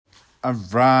All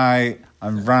right. Hello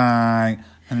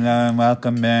and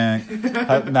welcome back.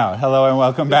 Hello and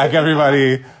welcome back,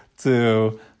 everybody,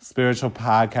 to Spiritual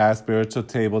Podcast, Spiritual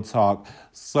Table Talk.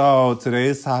 So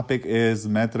today's topic is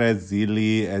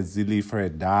Metresili, Ezili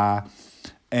Freda.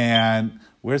 And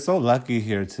we're so lucky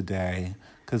here today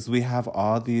because we have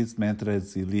all these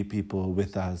Metresili people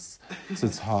with us to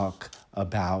talk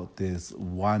about this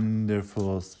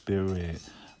wonderful spirit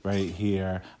right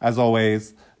here. As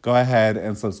always, go ahead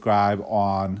and subscribe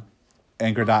on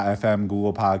Anchor.fm,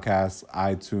 Google Podcasts,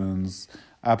 iTunes,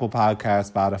 Apple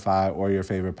Podcasts, Spotify, or your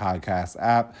favorite podcast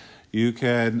app. You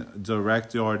can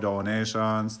direct your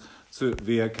donations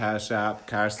via Cash App,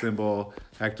 cash symbol,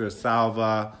 Hector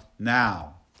Salva.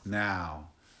 Now,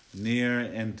 near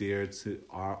and dear to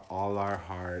all our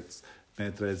hearts,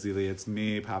 Metresili, it's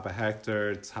me, Papa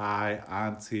Hector, Ty,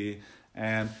 Auntie,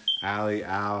 and Ali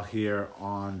Al here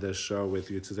on the show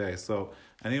with you today. So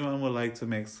anyone would like to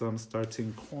make some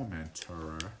starting comment?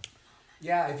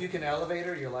 Yeah, if you can elevate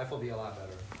her, your life will be a lot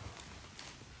better.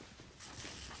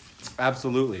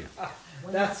 Absolutely.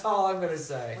 That's all I'm going to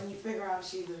say. When you figure out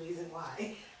she's the reason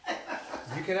why.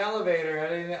 You can elevate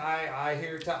her. I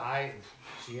hear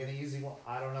she ain't an easy one.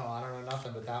 I don't know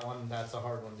nothing, but that's a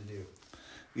hard one to do.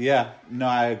 Yeah, no,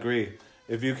 I agree.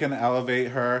 If you can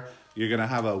elevate her, you're going to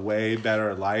have a way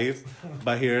better life.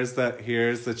 But here's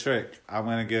the trick. I'm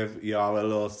going to give y'all a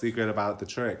little secret about the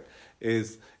trick.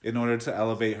 Is in order to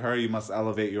elevate her, you must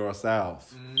elevate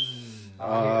yourself.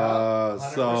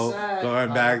 So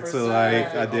going back to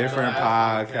like a different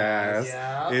podcast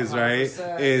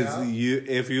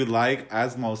if you like,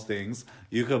 as most things,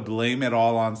 you could blame it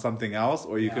all on something else,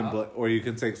 or you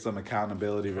can take some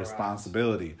accountability,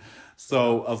 responsibility.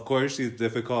 So, of course, she's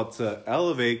difficult to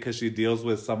elevate because she deals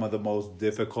with some of the most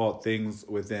difficult things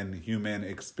within human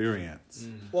experience.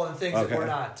 Well, and things that we're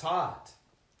not taught.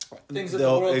 Things that the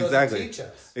world doesn't teach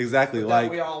us. Exactly. But like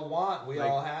that we all want, we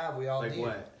all have, we all like need.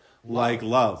 What? Like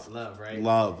love. Love, right?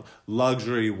 Love,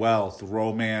 luxury, wealth,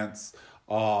 romance.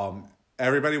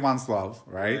 Everybody wants love,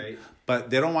 right?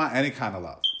 But they don't want any kind of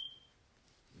love.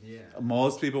 Yeah.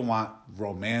 Most people want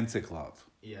romantic love.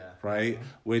 Yeah. Right? Mm-hmm.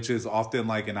 Which is often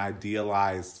like an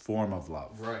idealized form of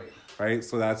love. Right. Right?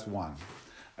 So that's one.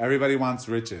 Everybody wants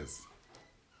riches,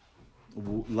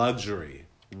 luxury,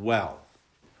 wealth.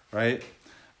 Right?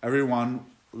 Everyone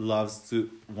wants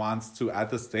to, at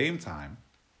the same time,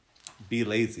 be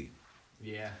lazy.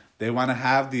 Yeah. They want to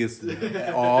have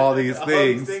all these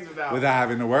things without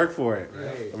having to work for it.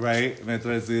 Right?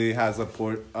 Metresili has a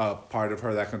part of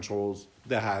her that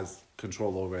has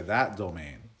control over that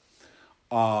domain.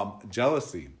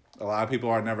 Jealousy. A lot of people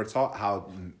are never taught how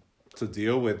to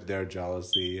deal with their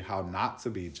jealousy, how not to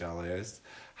be jealous,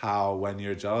 how when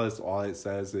you're jealous, all it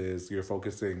says is you're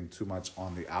focusing too much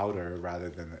on the outer rather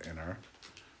than the inner,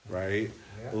 right?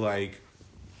 Yeah. Like,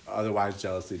 otherwise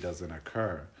jealousy doesn't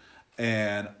occur.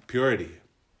 And purity.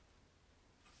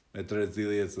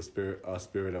 Metresili is a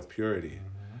spirit of purity.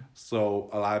 Mm-hmm. So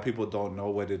a lot of people don't know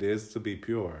what it is to be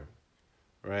pure,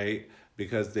 right?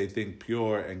 Because they think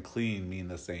pure and clean mean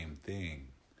the same thing.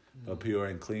 Mm-hmm. But pure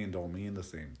and clean don't mean the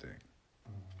same thing.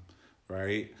 Mm-hmm.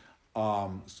 Right?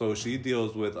 So she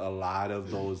deals with a lot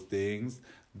of those things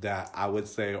that I would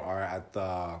say are at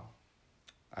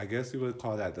I guess you would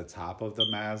call that the top of the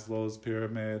Maslow's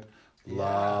pyramid. Yeah.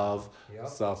 Love,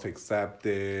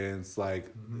 self-acceptance,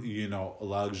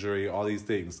 luxury, all these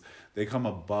things. They come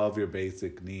above your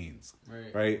basic needs.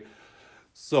 Right?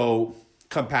 So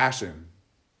compassion.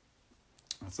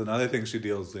 That's another thing she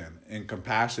deals in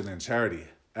compassion and charity.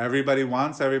 Everybody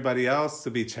wants everybody else to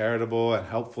be charitable and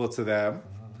helpful to them.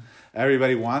 Mm-hmm.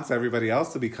 Everybody wants everybody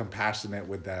else to be compassionate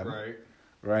with them.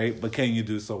 Right? But can you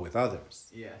do so with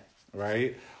others? Yeah.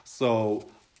 Right? So,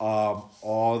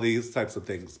 all these types of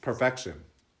things. Perfection.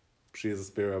 She is a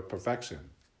spirit of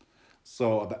perfection.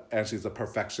 So, and she's a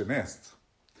perfectionist.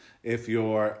 If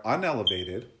you're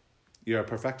unelevated, you're a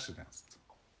perfectionist.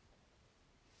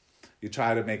 You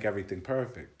try to make everything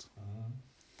perfect. Mm-hmm.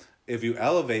 If you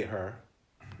elevate her,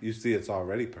 you see it's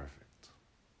already perfect.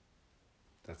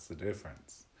 That's the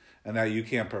difference. And that you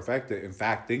can't perfect it. In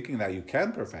fact, thinking that you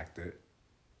can perfect it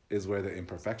is where the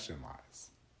imperfection lies.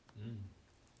 Mm.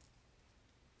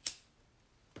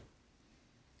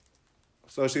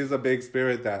 So she's a big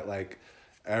spirit that, like,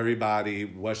 everybody,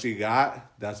 what she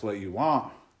got, that's what you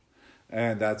want.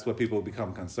 And that's what people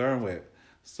become concerned with.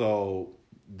 So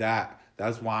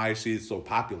that's why she's so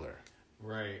popular.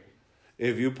 Right.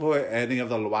 If you put any of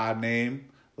the Loa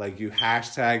name, like you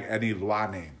hashtag any Loa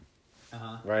name,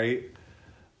 right?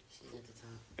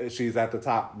 She's at the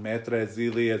top.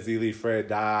 Metresili, Ezili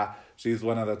Freda. She's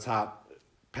one of the top.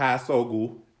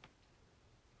 Pasogu.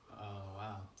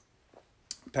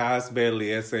 Past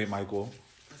Berlier St. Michael.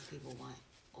 Because people want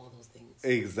all those things.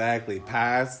 Exactly.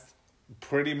 Past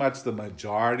pretty much the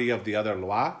majority of the other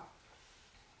loi.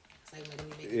 It's like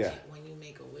when you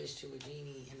make a wish to a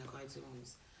genie in the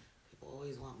cartoons, people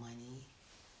always want money.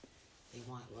 They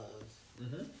want love.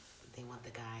 Mm-hmm. They want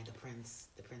the guy, the prince,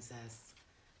 the princess,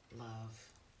 love.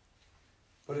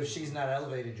 But if she's not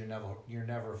elevated, you're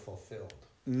never fulfilled.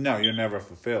 No, you're never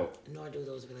fulfilled. Nor do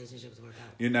those relationships work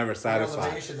out. You're never satisfied. The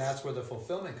elevation, that's where the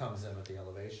fulfillment comes in with the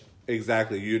elevation.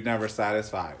 Exactly. You're never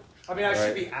satisfied. I mean, I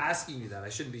should be asking you that. I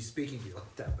shouldn't be speaking to you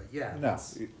like that. But yeah, No.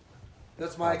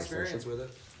 that's my experience with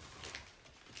it.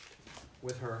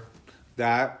 With her.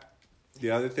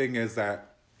 The other thing is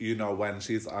that, you know, when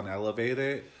she's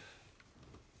unelevated,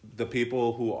 the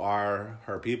people who are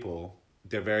her people,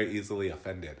 they're very easily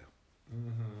offended.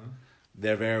 Mm-hmm.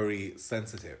 They're very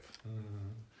sensitive. Mm-hmm.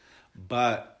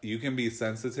 But you can be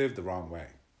sensitive the wrong way.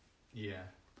 Yeah.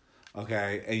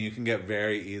 Okay? And you can get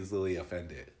very easily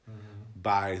offended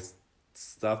by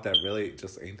stuff that really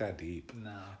just ain't that deep.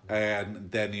 No. And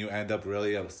then you end up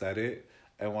really upset it.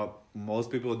 And what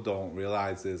most people don't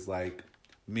realize is, like,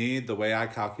 me, the way I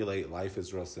calculate life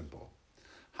is real simple.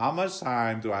 How much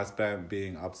time do I spend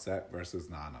being upset versus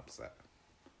non-upset?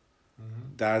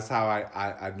 Mm-hmm. That's how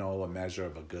I know a measure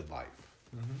of a good life.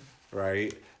 Mm-hmm.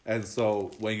 Right? And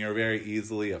so when you're very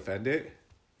easily offended,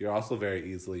 you're also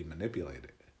very easily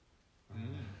manipulated.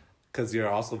 Because you're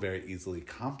also very easily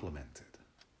complimented.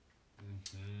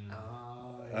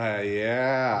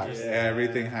 Yeah,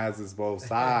 everything has its both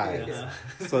sides.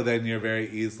 So then you're very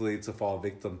easily to fall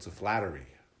victim to flattery.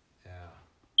 Yeah.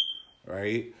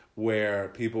 Right? Where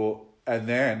people, and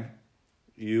then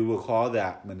you will call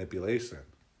that manipulation.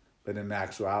 But in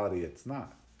actuality, it's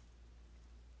not.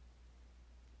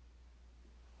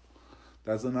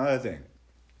 That's another thing.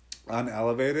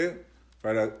 Unelevated,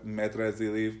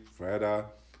 Metresili, Freda,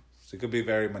 she could be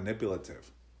very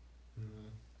manipulative.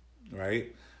 Mm-hmm.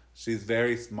 Right? She's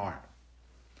very smart.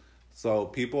 So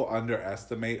people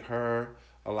underestimate her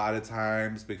a lot of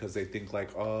times because they think like,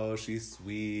 oh, she's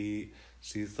sweet.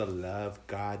 She's the love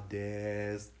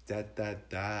goddess. Da, da,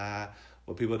 da.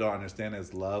 What people don't understand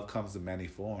is love comes in many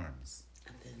forms.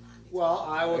 Well,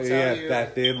 I will tell you.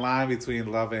 That thin line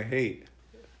between love and hate.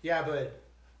 Yeah, but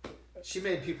she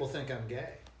made people think I'm gay.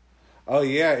 Oh,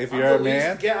 yeah, if you're a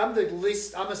man? I'm the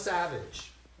least, I'm a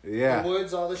savage. Yeah. The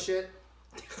woods, all the shit.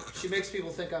 She makes people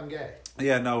think I'm gay.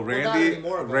 Yeah, no,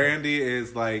 Randy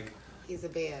is like... He's a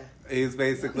bear. He's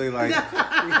basically like... I'm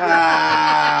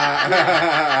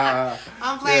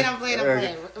playing. No,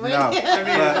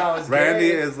 but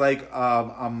Randy is like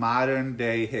a modern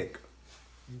day hick.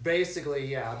 Basically,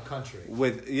 yeah, I'm country.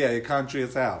 Country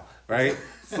as hell, right?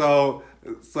 so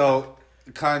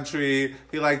country,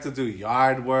 he likes to do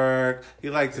yard work. He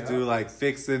likes to do like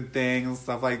fixing things,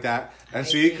 stuff like that. And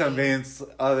she convinced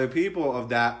other people of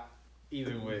that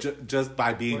even with just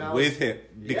by being with him,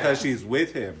 because she's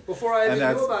with him. Before I even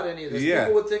knew about any of this,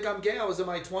 people would think I'm gay. I was in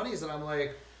my 20s and I'm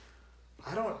like,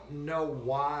 I don't know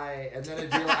why. And then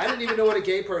it'd be like, I didn't even know what a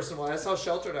gay person was. That's how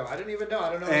sheltered I am. I didn't even know.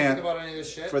 I don't know anything about any of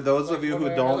this shit. For those of you who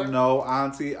don't know,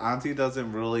 Auntie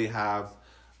doesn't really have,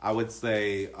 I would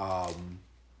say,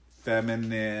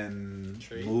 feminine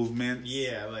movements.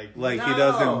 Yeah, like he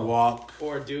doesn't walk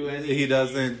or do anything. He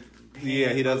doesn't. Yeah,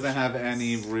 he doesn't have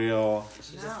any real.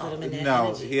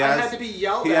 No, he has. I had to be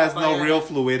yelled he at. has no real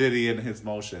fluidity in his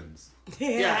motions.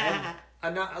 Yeah,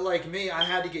 and not like me. I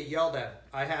had to get yelled at.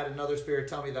 I had another spirit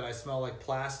tell me that I smell like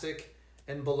plastic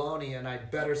and bologna, and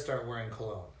I'd better start wearing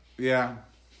cologne. Yeah.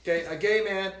 Okay, a gay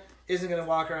man isn't going to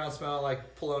walk around smelling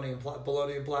like bologna and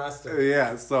plastic.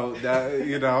 Yeah, so that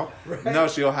Right? No,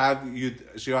 she'll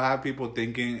have people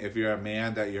thinking if you're a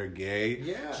man that you're gay.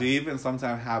 Yeah. She even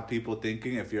sometimes have people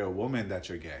thinking if you're a woman that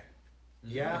you're gay.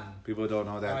 Yeah. People don't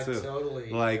know that too. Totally.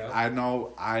 Like I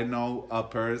know a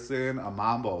person, a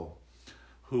mambo,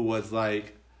 who was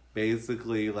like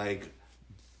basically like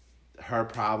her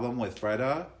problem with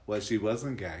Freda was she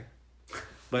wasn't gay,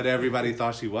 but everybody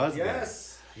thought she was gay.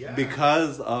 Yeah.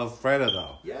 Because of Freda,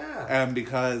 though. Yeah. And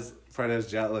because Freda's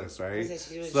jealous, right?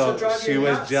 So she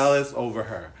was jealous over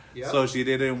her. Yep. So she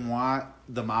didn't want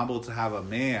the mambo to have a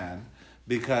man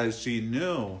because she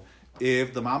knew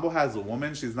if the mambo has a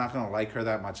woman, she's not going to like her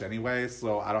that much anyway.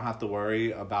 So I don't have to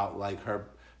worry about like her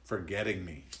forgetting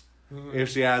me. Mm-hmm. If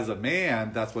she has a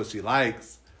man, that's what she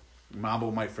likes.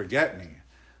 Mambo might forget me.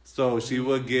 So she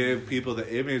would give people the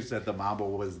image that the mambo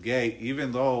was gay,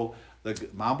 even though the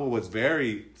mambo was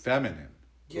very feminine.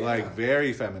 Yeah. Like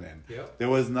very feminine. Yep. There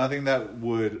was nothing that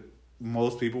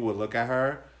most people would look at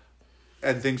her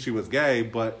and think she was gay,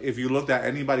 but if you looked at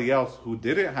anybody else who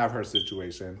didn't have her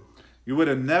situation, You would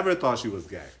have never thought she was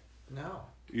gay. No.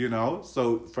 You know?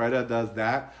 So Freda does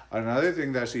that. Another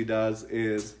thing that she does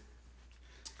is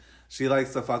she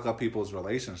likes to fuck up people's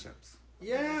relationships.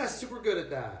 Yeah, super good at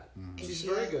that. She's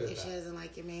very good at that. If she doesn't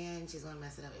like your man, she's going to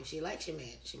mess it up. If she likes your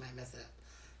man, she might mess it up.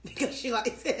 Because she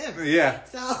likes him. Yeah.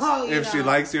 So, if she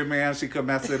likes your man, she could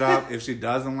mess it up. If she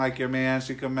doesn't like your man,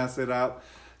 she could mess it up.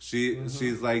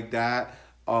 She's like that.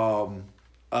 Another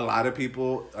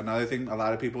thing a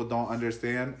lot of people don't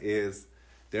understand is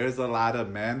there's a lot of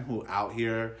men who out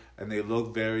here and they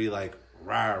look very like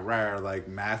rah, like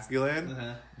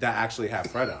masculine that actually have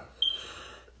Freda.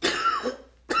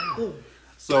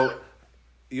 So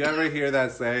you ever hear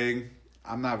that saying?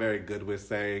 I'm not very good with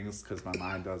sayings because my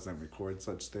mind doesn't record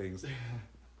such things.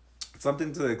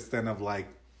 Something to the extent of like,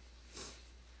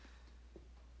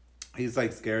 he's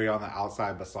like scary on the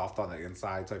outside but soft on the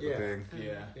inside type of thing.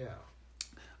 Yeah.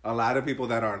 A lot of people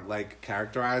that are like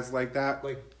characterized like that,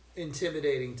 like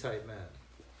intimidating type men,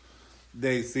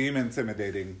 they seem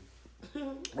intimidating,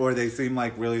 or they seem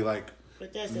like really like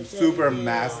super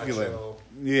masculine. Macho.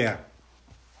 Yeah,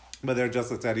 but they're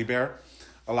just a teddy bear.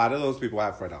 A lot of those people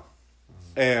have Freda.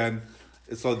 And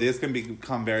so this can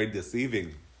become very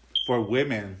deceiving for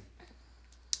women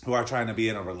who are trying to be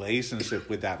in a relationship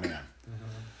with that man.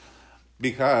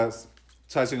 Because,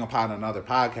 touching upon another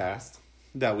podcast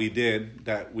that we did,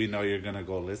 that we know you're going to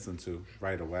go listen to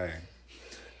right away,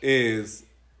 is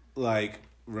like,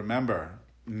 remember,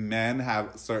 men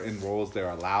have certain roles they're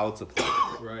allowed to play.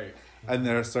 Right. And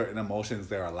there are certain emotions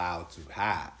they're allowed to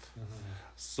have.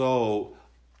 So,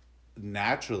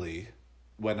 naturally,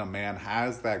 when a man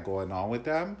has that going on with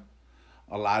them,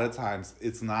 a lot of times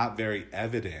it's not very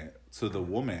evident to the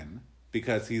woman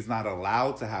because he's not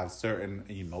allowed to have certain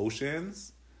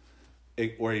emotions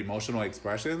or emotional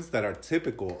expressions that are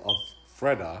typical of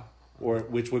Freda, or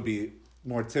which would be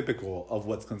more typical of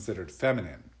what's considered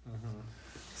feminine.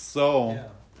 So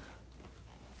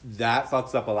that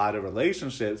fucks up a lot of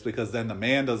relationships because then the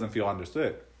man doesn't feel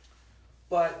understood.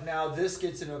 But now this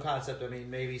gets into a concept, I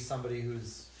mean, maybe somebody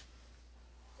who's...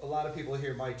 A lot of people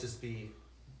here might just be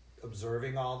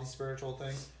observing all these spiritual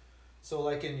things. So,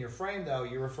 like in your frame, though,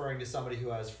 you're referring to somebody who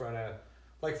has Freda.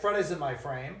 Like, Freda's in my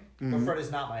frame, but Freda's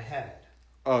not my head.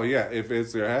 Oh, yeah. If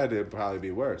it's your head, it'd probably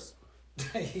be worse.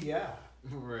 Yeah.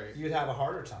 Right. You'd have a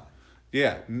harder time.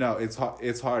 Yeah. No,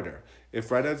 it's harder. If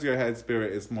Freda's your head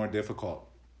spirit, it's more difficult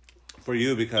for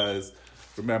you because,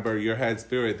 remember, your head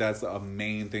spirit, that's a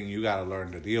main thing you got to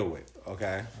learn to deal with,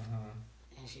 okay?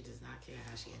 And she does not care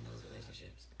how she in those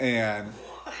relationships.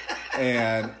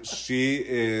 And she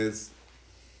is,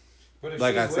 but if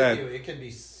like she's I said, with you, it can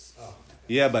be...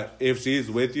 yeah, but if she's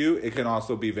with you, it can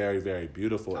also be very, very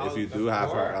beautiful if you do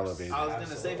have her elevated. I was going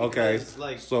to say, okay,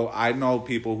 like... So I know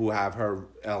people who have her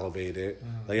elevated.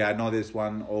 Like, I know this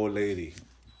one old lady.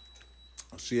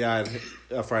 She had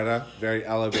a Freda, very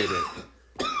elevated.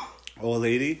 Old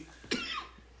lady.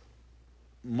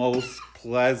 Most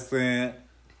pleasant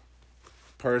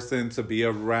person to be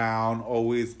around,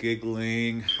 always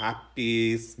giggling,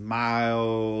 happy,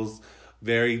 smiles,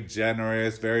 very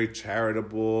generous, very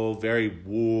charitable, very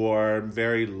warm,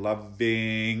 very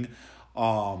loving.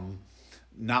 Not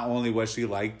only was she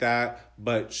like that,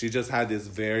 but she just had this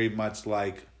very much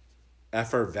like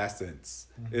effervescence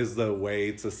is the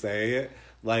way to say it.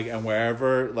 Like, and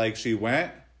wherever like she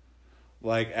went,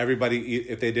 like everybody,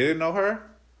 if they didn't know her,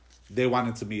 they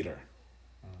wanted to meet her.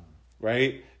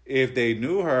 Right? If they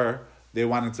knew her, they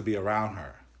wanted to be around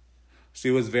her.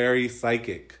 She was very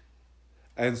psychic.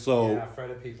 And so... Yeah,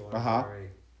 Freda people are very...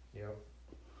 Yep.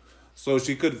 So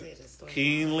she could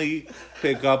keenly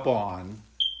pick up on,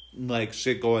 like,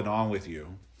 shit going on with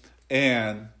you.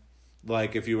 And,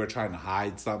 like, if you were trying to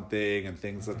hide something and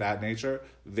things of that nature,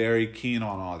 very keen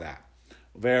on all that.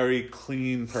 Very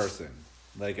clean person.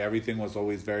 Like, everything was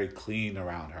always very clean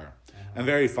around her. And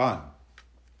very fun.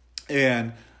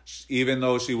 And... even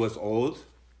though she was old,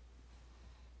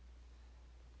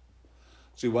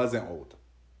 she wasn't old.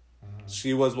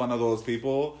 She was one of those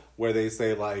people where they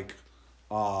say like,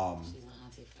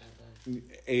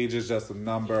 age is just a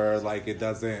number. Like it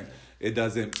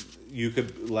doesn't, you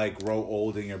could like grow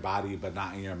old in your body, but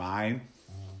not in your mind.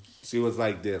 She was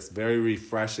like this, very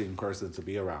refreshing person to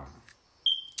be around.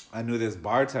 I knew this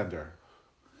bartender.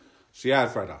 She had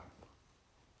Freda.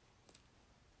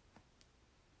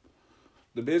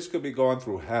 The bitch could be going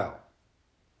through hell.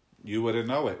 You wouldn't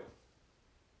know it.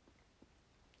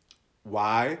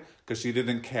 Why? Because she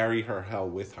didn't carry her hell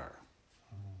with her.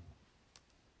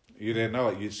 You didn't know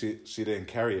it. She didn't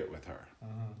carry it with her.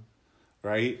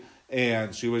 Right?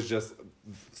 And she was just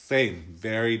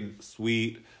very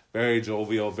sweet, very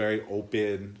jovial, very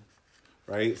open,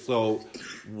 right? So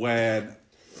when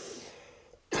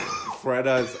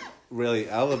Freda's really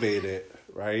elevated,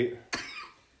 right?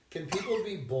 Can people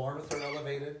be born with her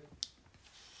elevated?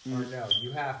 Or no,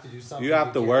 you have to do something. You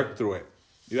have to work through it.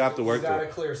 You have to work through through it. You it.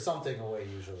 gotta clear something away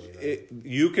usually. Right?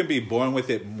 You can be born with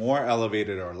it more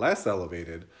elevated or less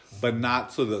elevated, but not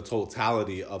to the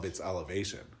totality of its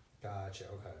elevation. Gotcha,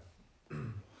 okay.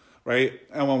 Right?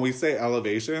 And when we say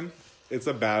elevation, it's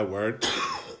a bad word.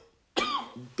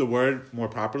 The word more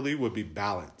properly would be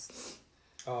balance.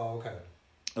 Oh, okay.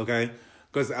 Okay?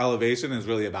 Because elevation is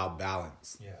really about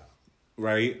balance. Yeah.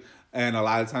 Right? And a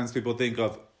lot of times people think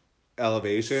of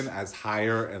elevation as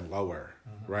higher and lower,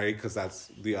 right? Because that's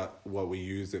the what we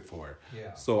use it for.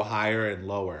 Yeah. So higher and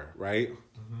lower, right?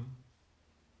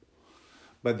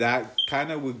 But that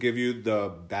kind of would give you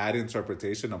the bad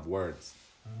interpretation of words.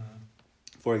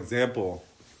 For example,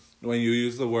 when you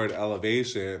use the word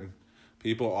elevation,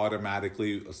 people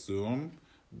automatically assume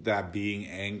that being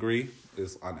angry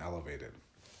is unelevated.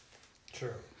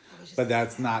 True. But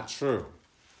that's not true.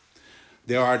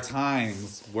 There are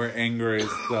times where anger is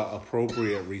the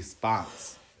appropriate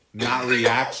response. Not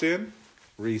reaction,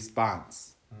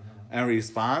 response. And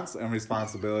response and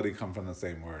responsibility come from the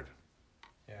same word.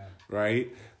 Yeah.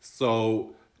 Right?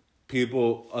 So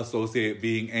people associate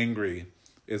being angry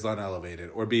is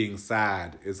unelevated, or being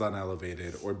sad is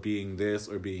unelevated, or being this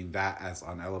or being that as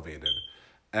unelevated.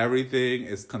 Everything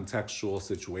is contextual,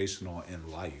 situational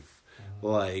in life.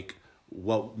 Like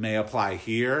what may apply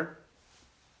here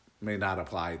may not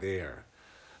apply there.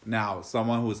 Now,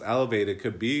 someone who's elevated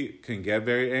can get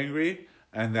very angry,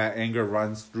 and that anger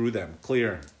runs through them,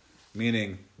 clear.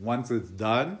 Meaning, once it's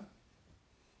done.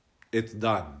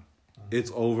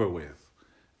 It's over with.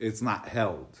 It's not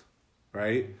held,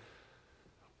 right?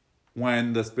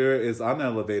 When the spirit is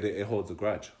unelevated, it holds a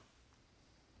grudge.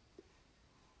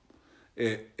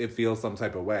 It feels some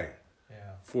type of way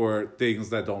for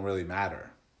things that don't really matter,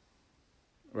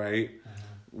 right?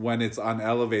 When it's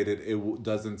unelevated, it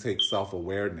doesn't take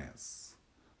self-awareness.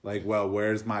 Like, well,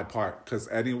 where's my part? Because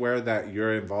anywhere that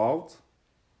you're involved,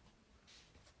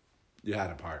 you had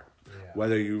a part. Yeah.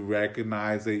 Whether you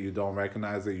recognize it, you don't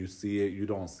recognize it, you see it, you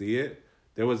don't see it,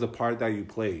 there was a part that you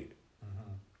played.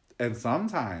 And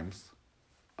sometimes,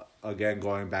 again,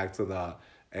 going back to the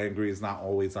angry is not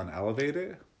always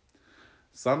unelevated,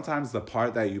 sometimes the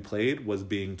part that you played was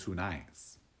being too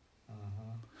nice.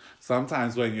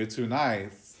 Sometimes when you're too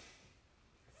nice,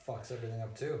 fucks everything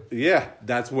up too. Yeah,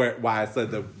 that's why I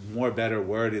said the more better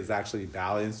word is actually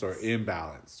balance or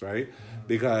imbalance, right?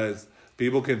 Because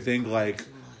people can think like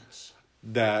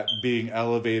that being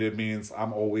elevated means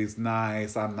I'm always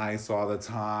nice, I'm nice all the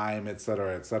time,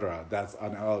 etc., etc. That's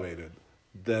unelevated.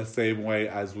 The same way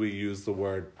as we use the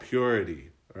word purity,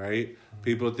 right?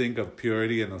 People think of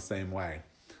purity in the same way.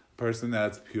 Person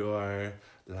that's pure,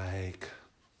 like,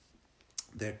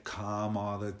 they're calm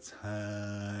all the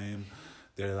time.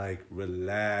 They're like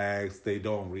relaxed. They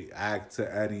don't react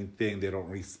to anything. They don't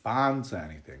respond to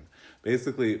anything.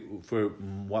 Basically, for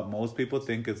what most people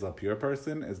think is a pure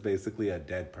person is basically a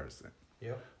dead person.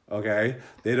 Yep. Okay?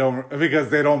 Because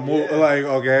they don't move, like,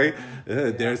 okay?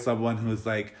 There's someone who's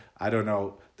like, I don't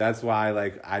know. That's why,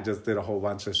 like, I just did a whole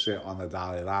bunch of shit on the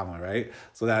Dalai Lama, right?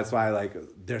 So that's why, like,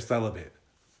 they're celibate,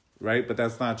 right? But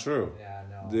that's not true. Yeah,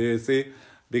 no. Do you see?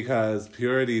 Because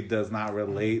purity does not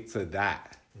relate to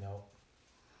that. No,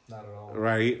 not at all.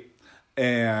 Right?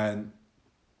 And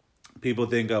people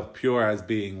think of pure as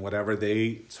being whatever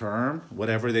they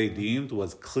deemed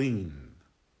was clean.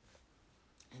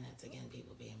 And that's, again,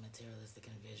 people being materialistic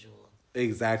and visual.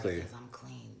 Exactly. Because I'm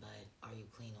clean, but are you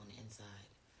clean on the inside?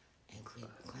 And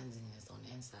cleansiness on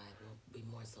the inside will be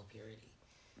more so purity.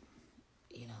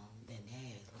 You know, than,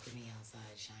 hey, look at me outside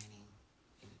shining.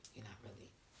 You're not really.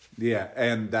 Yeah,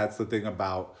 and that's the thing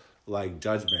about, like,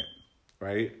 judgment,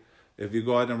 right? If you're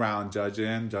going around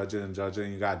judging,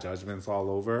 you got judgments all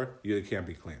over, you can't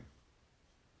be clean.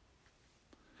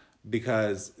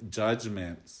 Because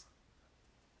judgments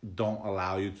don't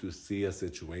allow you to see a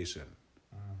situation.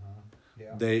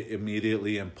 Yeah. They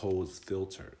immediately impose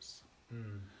filters.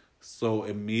 So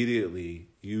immediately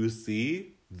you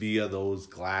see via those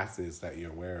glasses that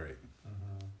you're wearing,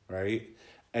 right?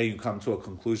 And you come to a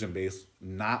conclusion based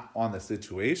not on the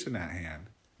situation at hand,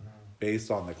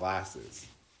 based on the glasses.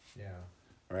 Yeah.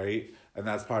 Right? And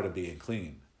that's part of being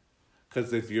clean.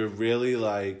 Because if you're really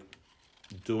like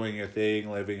doing your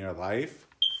thing, living your life,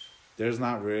 there's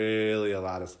not really a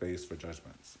lot of space for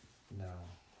judgments. No.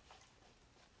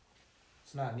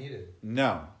 It's not needed.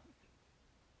 No.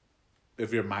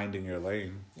 If you're minding your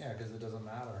lane. Yeah, because it doesn't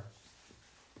matter.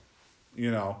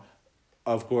 You know,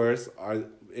 Of course,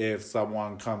 if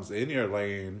someone comes in your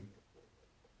lane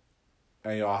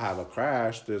and y'all have a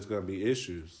crash, there's going to be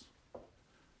issues.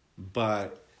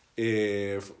 But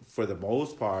if, for the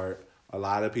most part, a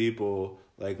lot of people,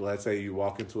 like let's say you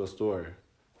walk into a store,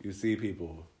 you see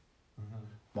people.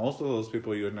 Most of those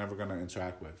people you're never going to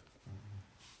interact with.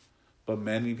 But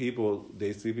many people,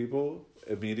 they see people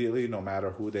immediately, no matter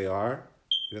who they are,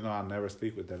 even though I'll never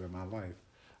speak with them in my life,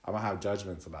 I'm going to have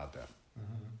judgments about them.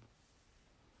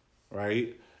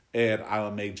 Right? And I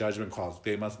will make judgment calls.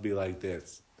 They must be like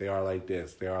this. They are like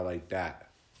this. They are like that.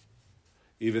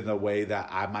 Even the way that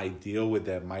I might deal with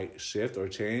them might shift or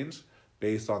change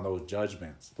based on those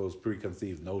judgments, those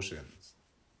preconceived notions.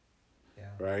 Yeah.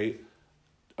 Right?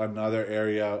 Another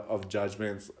area of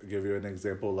judgments, I'll give you an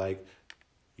example, like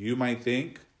you might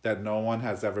think that no one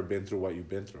has ever been through what you've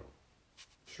been through.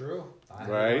 True. I Right?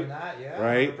 learned that, yeah.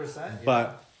 Right? 100%, yeah.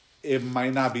 But it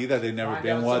might not be that they've never Find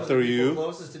been out what some through of the people you.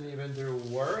 Closest to me have been through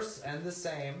worse and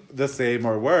The same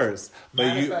or worse. But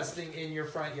manifesting in your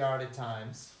front yard at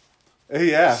times.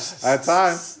 Yeah, at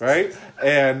times, right?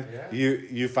 And Yeah.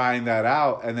 you find that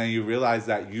out, and then you realize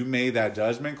that you made that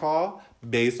judgment call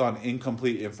based on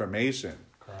incomplete information.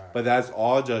 Correct. But that's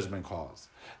all judgment calls.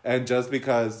 And just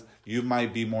because you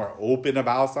might be more open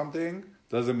about something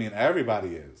doesn't mean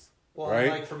everybody is. Well, right?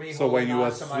 like for me, so when you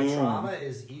on to my assume, trauma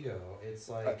is ego. It's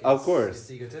like of course,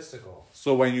 it's egotistical.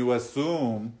 So when you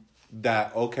assume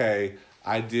that, okay,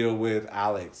 I deal with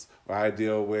Alex, or I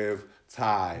deal with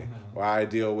Ty, or I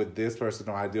deal with this person,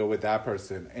 or I deal with that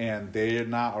person, and they're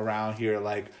not around here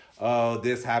like, oh,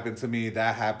 this happened to me,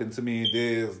 that happened to me,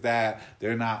 this, that.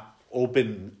 They're not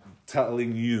open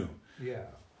telling you. Yeah.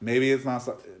 Maybe it's not.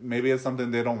 Maybe it's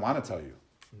something they don't want to tell you.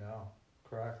 No.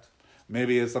 Correct.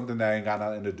 Maybe it's something that ain't got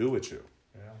nothing to do with you.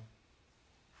 Yeah.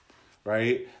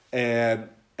 Right? And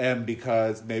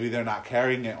because maybe they're not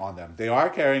carrying it on them. They are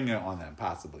carrying it on them,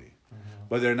 possibly.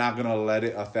 But they're not going to let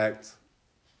it affect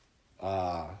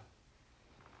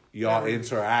your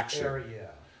interaction. Yeah.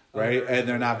 Right? And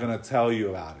they're not going to tell you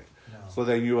about it. No. So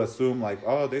then you assume like,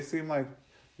 oh, they seem like,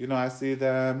 I see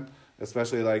them,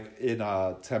 especially like in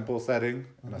a temple setting,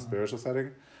 in a spiritual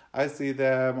setting. I see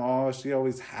them, oh, she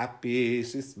always happy,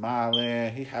 she's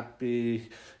smiling, he happy,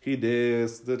 he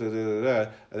this, da da da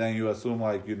da. And then you assume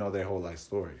like you know their whole life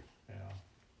story. Yeah.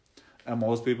 And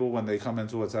most people, when they come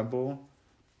into a temple,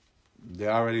 they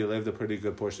already lived a pretty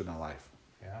good portion of life.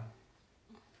 Yeah.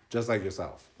 Just like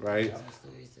yourself, right? Some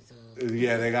stories to tell.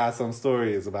 Yeah, they got some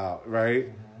stories about, right?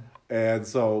 And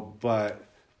so, but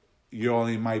you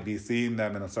only might be seeing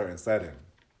them in a certain setting,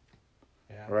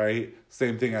 Yeah. right?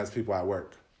 Same thing as people at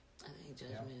work. I think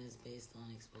judgment is based on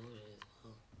exposure as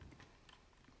well.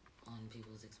 On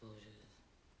people's exposures.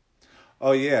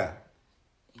 Oh, yeah.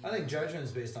 I think judgment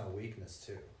is based on weakness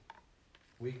too.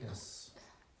 Weakness.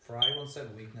 Fry once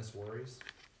said weakness worries.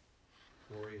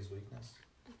 Worry is weakness.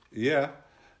 Yeah.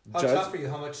 How tough are you?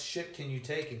 How much shit can you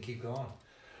take and keep going?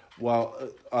 Well,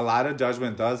 a lot of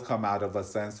judgment does come out of a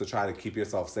sense to try to keep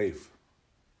yourself safe.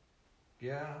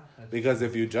 Yeah. Because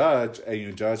if you judge and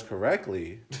you judge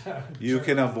correctly, you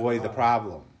can avoid the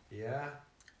problem, Yeah.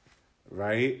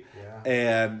 right?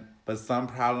 Yeah. But some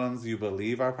problems you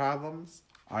believe are problems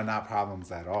are not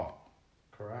problems at all.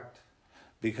 Correct.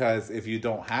 Because if you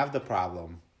don't have the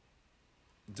problem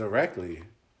directly,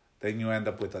 then you end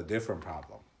up with a different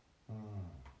problem.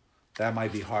 That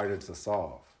might be harder to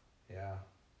solve, Yeah.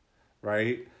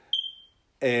 right?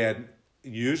 And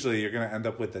usually you're going to end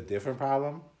up with a different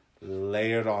problem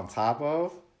layered on top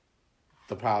of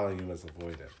the problem you was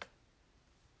avoiding.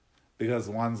 Because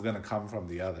one's going to come from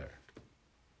the other.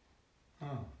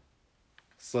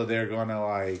 So they're going to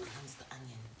like, Comes the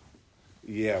onion.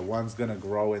 yeah, one's going to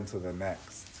grow into the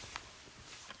next.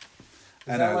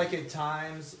 Is that like at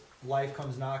times life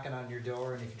comes knocking on your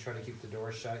door and if you try to keep the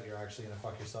door shut, you're actually going to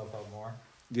fuck yourself up more?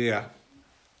 Yeah.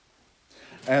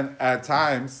 And at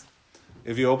times,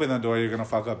 if you open the door, you're going to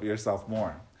fuck up yourself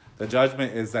more. The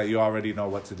judgment is that you already know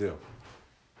what to do.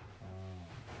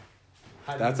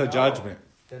 How do That's you a know? judgment.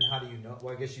 Then how do you know?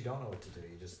 Well, I guess you don't know what to do.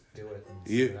 You just do it and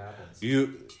see what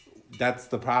happens. That's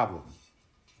the problem.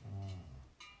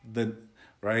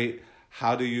 Right?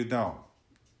 How do you know?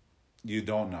 You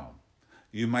don't know.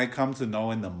 You might come to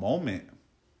know in the moment.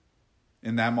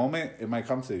 In that moment, it might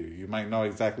come to you. You might know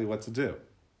exactly what to do.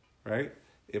 Right?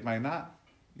 It might not.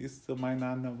 You still might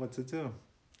not know what to do.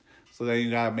 So then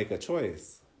you got to make a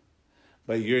choice.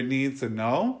 But your need to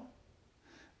know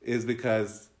is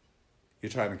because you're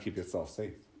trying to keep yourself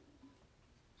safe.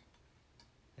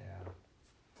 Yeah.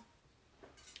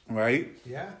 Right?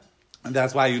 Yeah. And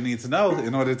that's why you need to know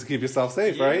in order to keep yourself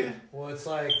safe, right? Well, it's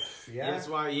like, That's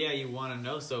why, you want to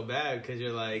know so bad because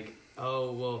you're like,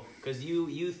 oh, well, because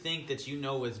you think that you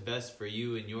know what's best for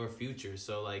you in your future.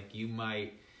 So, like, you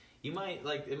might,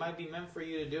 like, it might be meant for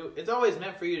you to do. It's always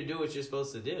meant for you to do what you're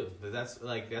supposed to do. But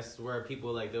that's where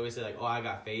people, like, they always say, like, oh, I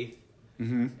got faith.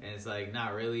 Mm-hmm. And it's like,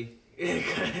 not really.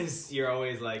 Because you're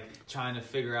always, like, trying to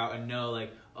figure out and know,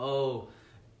 like, oh,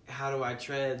 how do I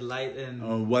tread light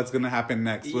and... what's going to happen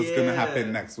next? What's going to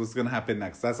happen next? What's going to happen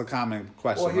next? That's a common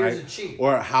question, well, here's right? a cheat.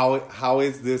 Or how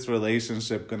is this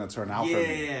relationship going to turn out for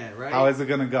me? Yeah, right. How is it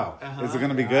going to go? Is it going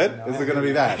to be good? No, Is it going to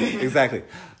be bad? Exactly.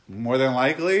 More than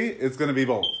likely, it's going to be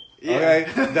both. Yeah.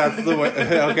 Okay? That's the way.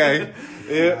 Okay?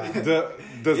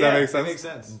 Does that make sense? That makes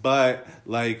sense. But,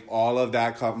 like, all of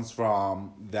that comes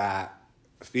from that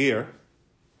fear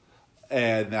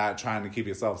and that trying to keep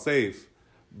yourself safe.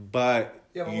 But...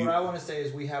 Yeah, but what I want to say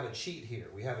is we have a cheat here.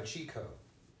 We have a cheat code.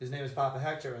 His name is Papa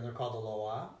Hector, and they're called the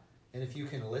Loa. And if you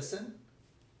can listen,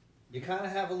 you kind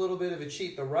of have a little bit of a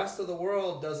cheat. The rest of the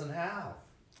world doesn't have.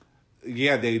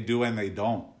 Yeah, they do and they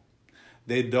don't.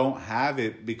 They don't have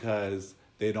it because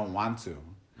they don't want to.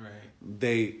 Right.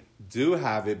 They do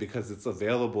have it because it's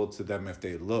available to them if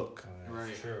they look.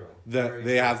 Right. True.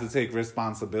 They have to take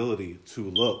responsibility to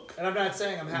look. And I'm not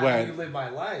saying I'm happy you live my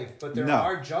life, but there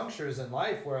are junctures in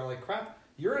life where, like, crap,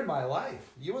 you're in my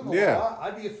life. You in the law.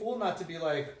 I'd be a fool not to be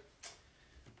like,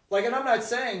 and I'm not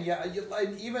saying,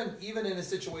 even in a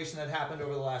situation that happened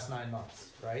over the last 9 months,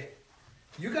 right?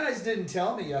 You guys didn't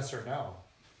tell me yes or no.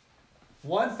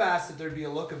 One facet, there'd be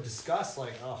a look of disgust,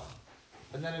 like, oh.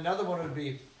 And then another one would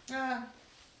be,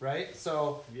 right?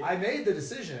 So I made the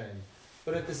decision,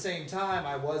 but at the same time,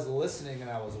 I was listening and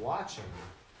I was watching.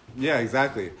 Yeah,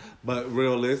 exactly. But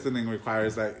real listening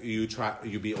requires that you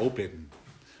be open.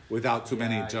 Without too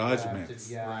many judgments.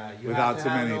 Without too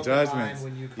many judgments.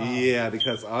 Yeah,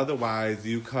 because otherwise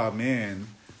you come in,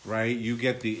 right? You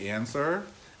get the answer,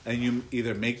 and you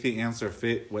either make the answer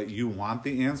fit what you want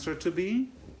the answer to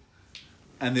be.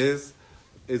 And it's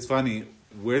funny,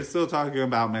 we're still talking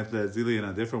about Metresili in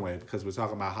a different way because we're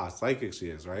talking about how psychic she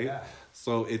is, right? Yeah.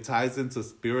 So it ties into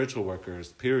spiritual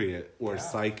workers, period, or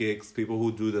psychics, people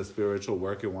who do the spiritual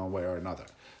work in one way or another.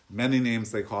 Many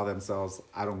names they call themselves.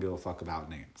 I don't give a fuck about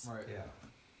names. Right. Yeah.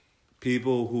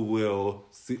 People who will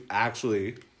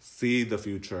actually see the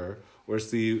future or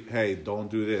see, hey,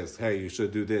 don't do this. Hey, you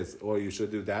should do this or you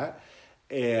should do that.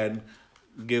 And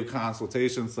give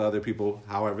consultations to other people,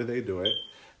 however they do it.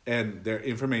 And their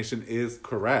information is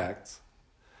correct.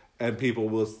 And people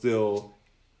will still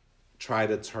try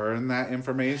to turn that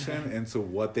information into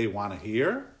what they want to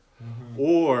hear. Mm-hmm.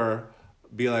 Or...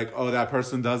 be like, oh, that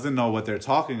person doesn't know what they're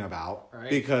talking about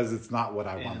because it's not what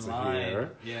I want to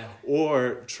hear. Yeah.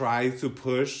 Or try to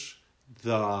push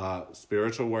the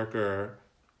spiritual worker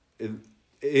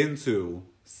into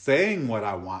saying what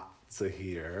I want to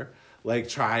hear, like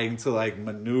trying to like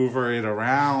maneuver it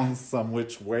around some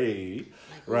which way,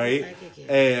 right?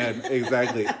 And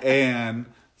exactly. And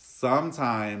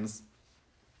sometimes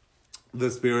the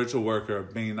spiritual worker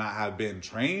may not have been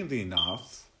trained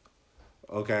enough,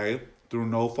 okay, through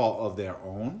no fault of their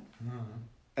own,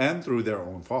 and through their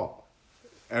own fault.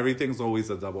 Everything's always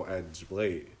a double-edged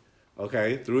blade,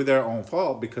 okay? Through their own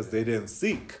fault because they didn't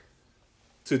seek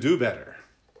to do better.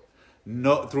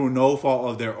 Through no fault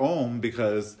of their own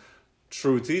because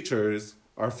true teachers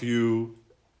are few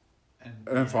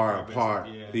and far apart.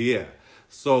 Yeah.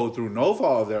 So through no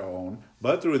fault of their own,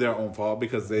 but through their own fault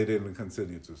because they didn't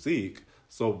continue to seek.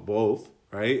 So both,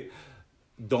 right,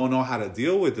 don't know how to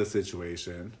deal with the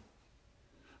situation,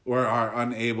 or are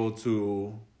unable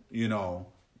to,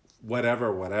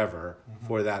 whatever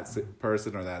for that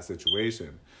person or that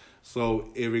situation. So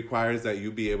it requires that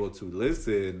you be able to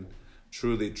listen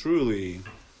truly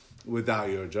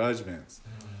without your judgments.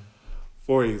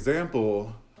 For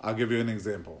example, I'll give you an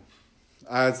example.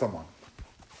 I had someone.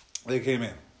 They came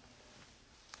in.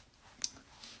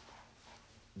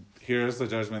 Here's the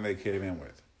judgment they came in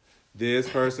with. This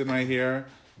person right here,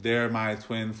 they're my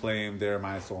twin flame, they're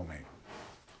my soulmate.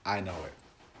 I know it.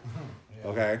 Yeah.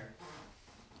 Okay?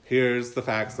 Here's the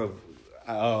facts of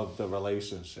the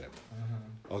relationship.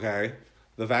 Okay?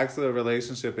 The facts of the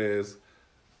relationship is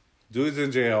dude's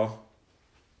in jail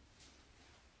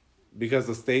because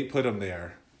the state put him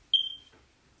there.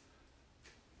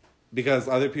 Because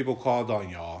other people called on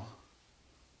y'all.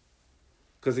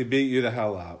 Because he beat you the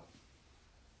hell up.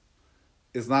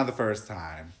 It's not the first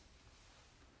time.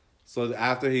 So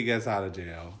after he gets out of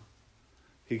jail,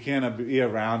 he can't be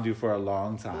around you for a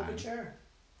long time.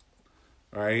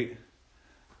 Right?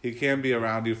 He can't be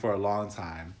around you for a long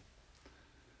time.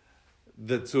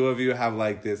 the two of you have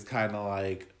like this kind of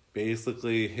like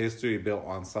basically history built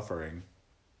on suffering.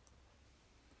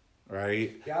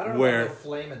 Right? Yeah, I don't know where, about the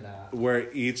flame in that.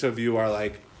 Where each of you are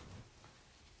like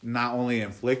not only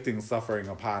inflicting suffering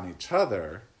upon each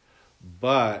other,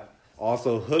 but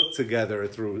also hooked together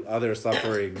through other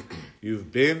suffering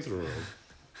you've been through.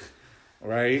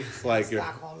 Right? Like you're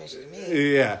Stockholm mission to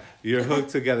me. Yeah, you're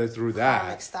hooked together through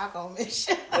that. Stockholm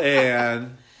mission.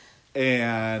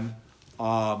 and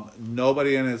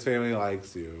nobody in his family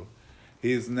likes you.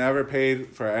 He's never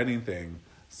paid for anything.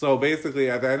 So basically,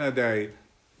 at the end of the day,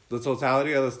 the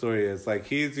totality of the story is like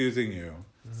he's using you.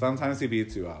 Mm-hmm. Sometimes he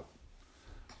beats you up.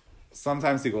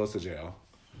 Sometimes he goes to jail.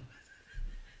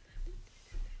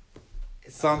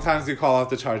 Sometimes you call off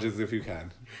the charges if you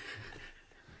can.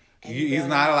 He's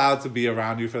not allowed to be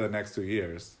around you for the next 2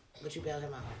 years. But you bailed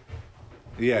him out.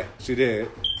 Yeah, she did.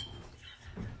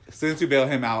 Since you bailed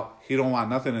him out, he don't want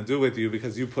nothing to do with you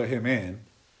because you put him in.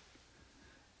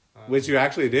 Which you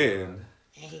actually did. And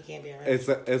he can't be around.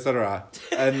 Etc.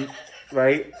 And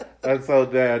right? And so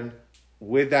then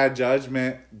with that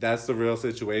judgment, that's the real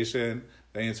situation.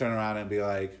 Then you turn around and be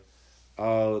like,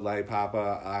 oh, like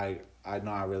Papa, I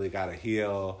know I really gotta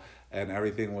heal and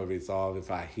everything will resolve if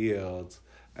I healed.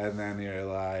 And then you're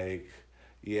like,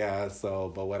 yeah,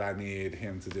 so, but what I need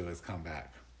him to do is come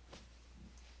back.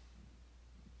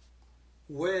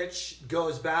 Which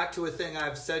goes back to a thing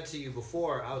I've said to you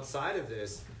before outside of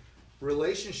this.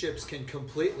 Relationships can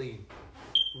put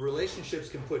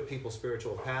people's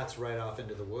spiritual paths right off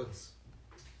into the woods.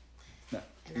 And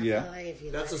I Yeah. feel like if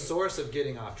you That's a source of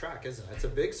getting off track, isn't it? It's a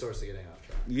big source of getting off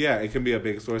track. Yeah, it can be a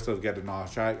big source of getting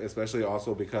off track, especially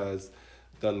also because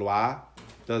the loi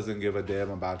doesn't give a damn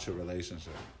about your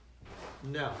relationship.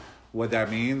 No. What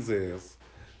that means is,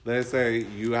 let's say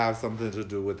you have something to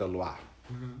do with the loi.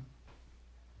 Mm-hmm.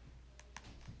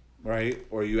 Right?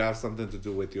 Or you have something to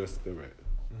do with your spirit.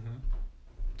 Mm-hmm.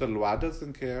 The loi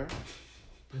doesn't care.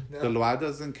 No. The loi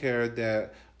doesn't care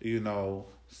that,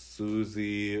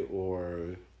 Susie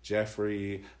or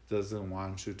Jeffrey doesn't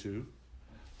want you to.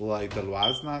 Like, the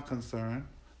loi's not concerned.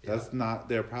 That's not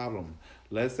their problem.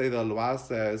 Let's say the loi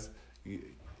says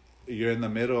you're in the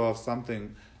middle of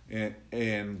something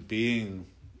and being,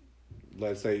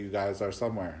 let's say you guys are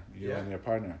somewhere, you and your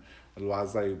partner. The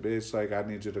loi's like, bitch, like, I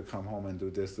need you to come home and do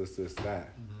this, that.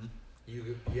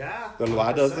 Mm-hmm. The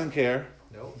loi doesn't care.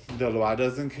 No. The loi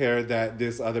doesn't care that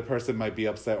this other person might be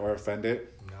upset or offended.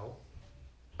 No.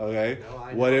 Okay? No,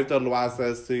 I What know. if the loi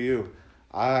says to you,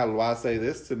 I had loi say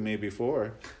this to me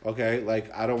before. Okay? Like,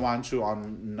 I don't want you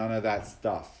on none of that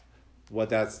stuff. What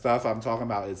that stuff I'm talking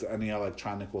about is any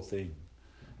electronical thing.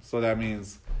 So that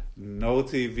means no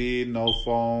TV, no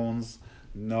phones,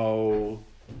 no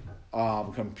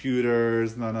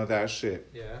computers, none of that shit.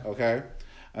 Yeah. Okay?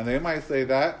 And they might say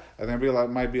that, and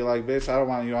then might be like, bitch, I don't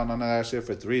want you on none of that shit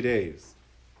for 3 days.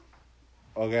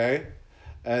 Okay?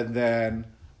 And then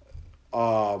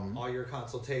all your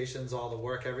consultations, all the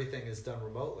work, everything is done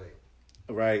remotely.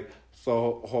 right.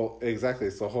 So hold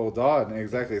on.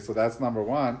 Exactly. So that's number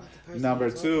one. Number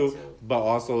two, but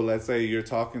also let's say you're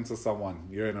talking to someone,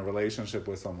 you're in a relationship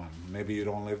with someone. Maybe you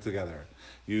don't live together.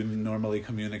 You normally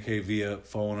communicate via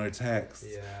phone or text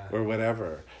or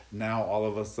whatever. Now all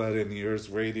of a sudden yours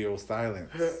radio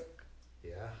silence.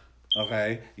 Yeah.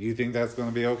 Okay? You think that's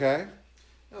gonna be okay?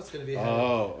 No, it's going to be a headache.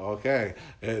 Oh, okay.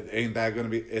 Ain't that gonna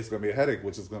be? It's gonna be a headache,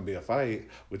 which is gonna be a fight,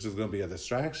 which is gonna be a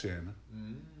distraction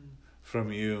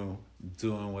from you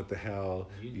doing what the hell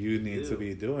you need to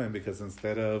be doing. Because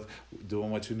instead of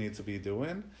doing what you need to be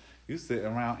doing, you sitting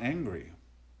around angry.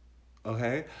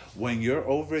 Okay, when you're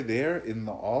over there in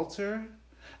the altar,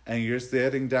 and you're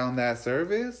setting down that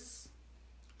service,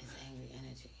 it's angry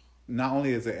energy. Not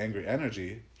only is it angry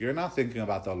energy, you're not thinking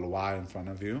about the loi in front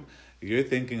of you. You're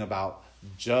thinking about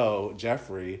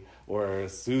Jeffrey, or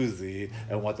Susie,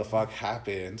 and what the fuck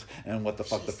happened, and what the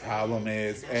fuck the problem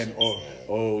is, and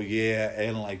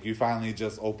and like you finally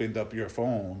just opened up your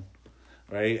phone,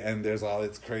 right? And there's all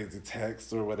this crazy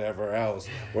text or whatever else,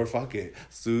 or fuck it,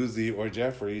 Susie or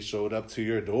Jeffrey showed up to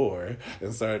your door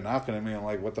and started knocking at me and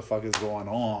like, what the fuck is going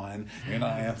on? You're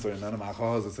not answering none of my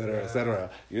calls, etc.,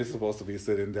 etc. You're supposed to be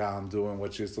sitting down doing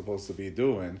what you're supposed to be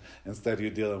doing. Instead,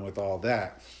 you're dealing with all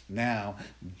that. Now,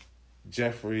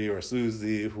 Jeffrey or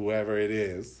Susie, whoever it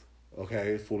is,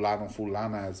 okay, fulano,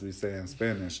 fulana, as we say in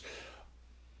Spanish,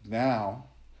 now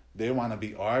they want to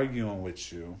be arguing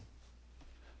with you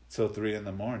till 3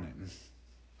 a.m.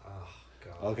 Oh,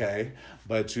 God. Okay,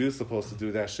 but you're supposed to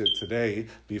do that shit today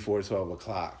before 12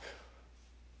 o'clock.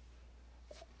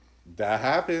 That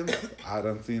happens. I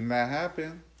done seen that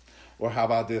happen. Or how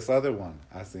about this other one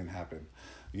I seen happen?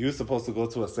 You're supposed to go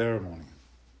to a ceremony.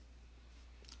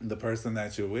 The person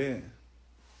that you're with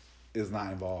is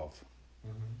not involved.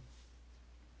 Mm-hmm.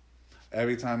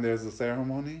 Every time there's a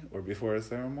ceremony or before a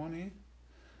ceremony,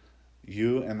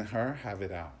 you and her have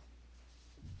it out.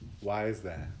 Why is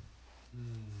that?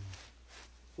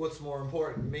 What's more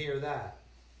important, me or that?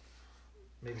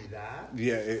 Maybe that?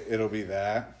 Yeah, it'll be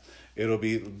that. It'll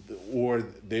be, or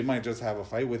they might just have a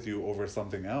fight with you over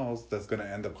something else that's going to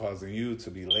end up causing you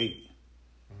to be late.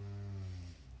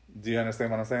 Do you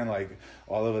understand what I'm saying? Like,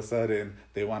 all of a sudden,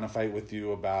 they want to fight with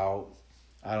you about,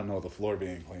 I don't know, the floor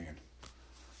being clean.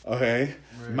 Okay?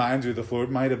 Right. Mind you, the floor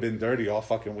might have been dirty all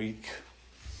fucking week.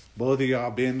 Both of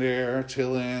y'all been there,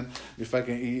 chilling, you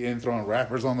fucking eating, throwing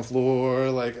wrappers on the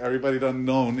floor. Like, everybody done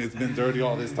known it's been dirty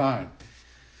all this time.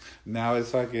 Now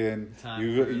it's fucking...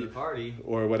 Time for the party.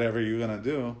 Or whatever you're going to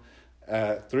do.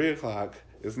 At 3 o'clock,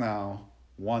 it's now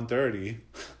 1:30,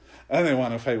 and they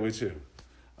want to fight with you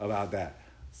about that.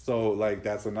 So, like,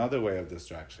 that's another way of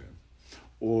distraction.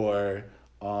 Or,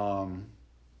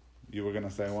 you were going to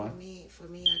say one? For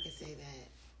me, I can say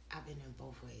that I've been in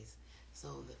both ways.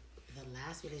 So, the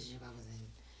last relationship I was in,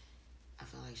 I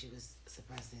felt like she was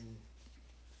suppressing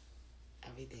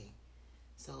everything.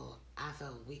 So, I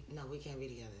felt, we can't be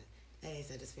together. Then they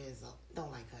said the spirits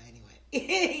don't like her anyway.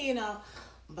 You know?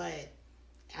 But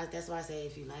that's why I say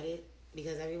if you let it,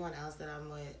 because everyone else that I'm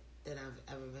with, that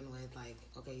I've ever been with, like,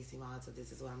 okay, you see my heart, so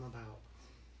this is what I'm about.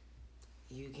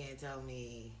 You can't tell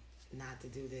me not to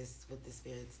do this with the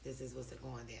spirits. This is what's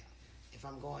going down. If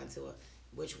I'm going to it,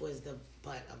 which was the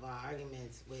butt of our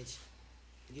arguments, which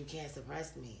you can't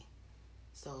suppress me.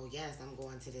 So, yes, I'm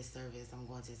going to this service. I'm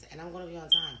going to this, and I'm going to be on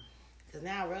time. Because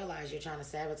now I realize you're trying to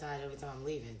sabotage every time I'm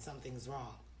leaving. Something's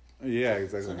wrong. Yeah,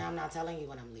 exactly. So now I'm not telling you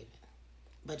when I'm leaving.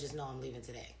 But just know I'm leaving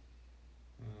today.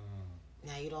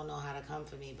 Now you don't know how to come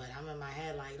for me, but I'm in my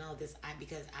head like, no, because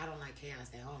I don't like chaos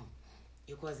at home.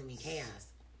 You're causing me chaos.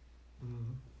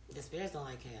 Mm-hmm. The spirits don't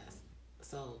like chaos,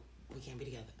 so we can't be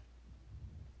together.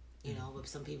 You know, but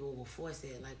some people will force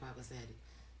it, like Papa said.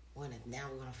 Now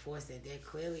we're gonna force it. They're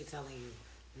clearly telling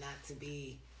you not to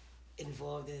be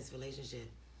involved in this relationship,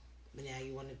 but now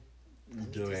you want to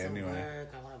do it anyway.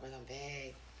 Work. I want to bring them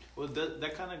back. Well,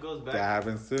 that kind of goes back. That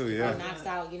happens too, yeah. It knocks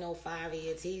out, 5 of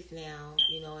your teeth now,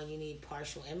 and you need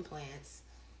partial implants.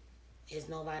 It's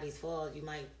nobody's fault. You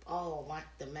might, want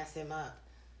to mess him up.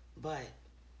 But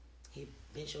he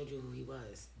been showed you who he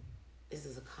was. This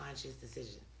is a conscious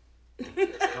decision. Well,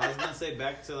 I was going to say,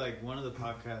 back to, like, one of the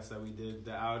podcasts that we did,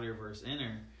 the outer versus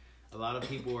inner, a lot of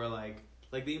people were like,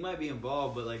 you might be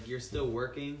involved, but, like, you're still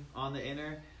working on the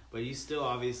inner. But you still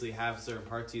obviously have certain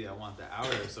parts of you that want the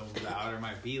outer. So the outer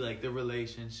might be like the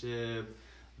relationship,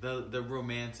 the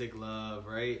romantic love,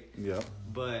 right? Yeah.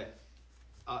 But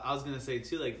I was going to say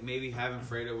too, like maybe having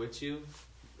Fredo with you,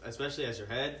 especially as your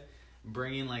head,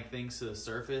 bringing like things to the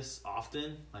surface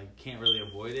often, like can't really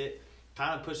avoid it,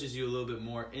 kind of pushes you a little bit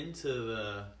more into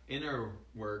the inner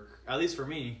work, at least for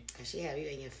me. Because she have you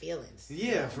in your feelings.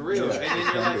 Yeah, for real.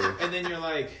 And then you're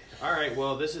like, all right,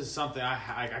 well, this is something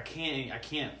I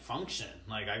can't function.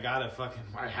 Like, I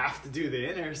have to do the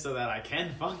inner so that I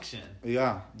can function.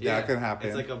 Yeah, that can happen.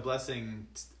 It's like a blessing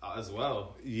as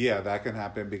well. Yeah, that can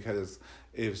happen because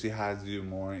if she has you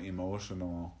more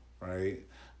emotional, right,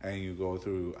 and you go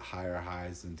through higher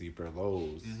highs and deeper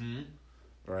lows,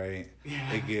 right,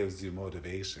 it gives you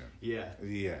motivation. Yeah.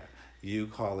 You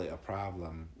call it a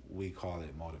problem, we call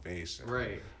it motivation.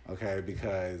 Right. Okay,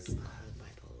 because...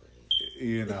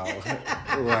 we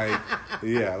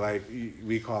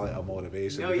call it a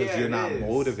motivation because you're not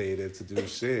motivated to do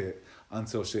shit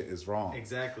until shit is wrong.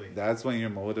 Exactly. That's when you're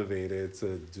motivated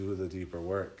to do the deeper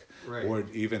work. Right. Or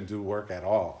even do work at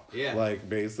all. Yeah. Like,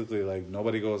 basically, like,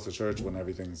 nobody goes to church when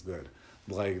everything's good.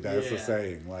 Like, that's the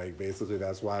saying. Like, basically,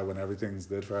 that's why when everything's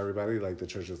good for everybody, like, the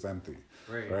church is empty.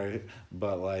 Right?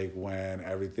 But, like, when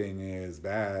everything is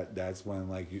bad, that's when,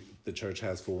 like, the church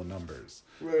has full numbers.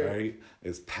 Right?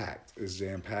 It's packed. It's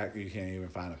jam-packed. You can't even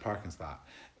find a parking spot.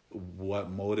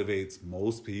 What motivates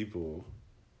most people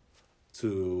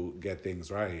to get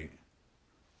things right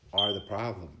are the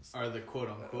problems. Are the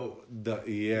quote-unquote.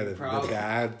 The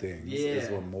bad things is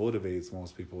what motivates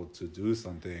most people to do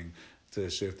something, to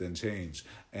shift and change.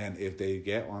 And if they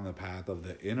get on the path of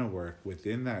the inner work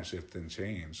within that shift and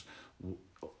change,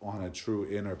 on a true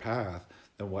inner path,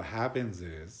 then what happens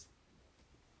is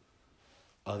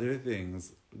other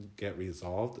things get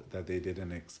resolved that they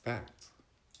didn't expect.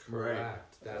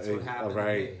 Correct. That's what happened to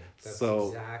me. That's so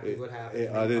exactly what happened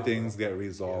to me. Other things get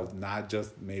resolved, not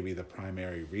just maybe the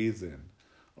primary reason,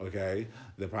 okay?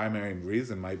 The primary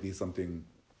reason might be something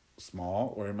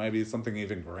small, or it might be something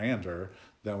even grander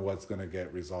than what's going to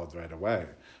get resolved right away,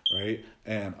 right?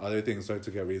 And other things start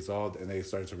to get resolved, and they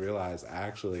start to realize,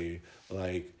 actually,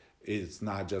 like, it's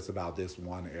not just about this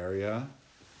one area.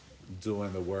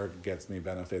 Doing the work gets me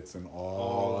benefits in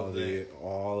all of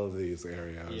these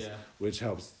areas, which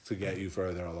helps to get you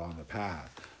further along the path.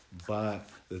 But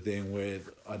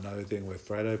another thing with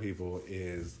Freda people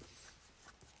is,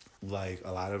 like,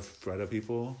 a lot of Freda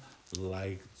people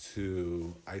like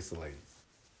to isolate,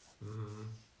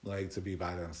 like to be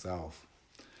by themselves.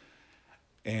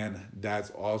 And that's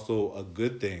also a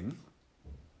good thing.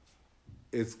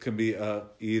 It can be a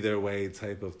either way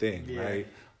type of thing, right?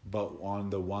 But on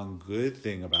the one good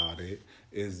thing about it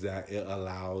is that it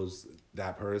allows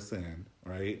that person,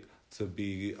 right, to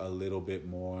be a little bit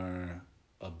more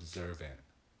observant,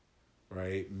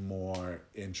 right? More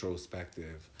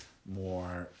introspective,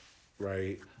 more,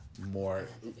 right? More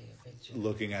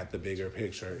looking at the bigger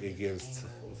picture. It gives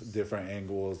different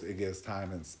angles. It gives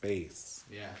time and space,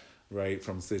 right,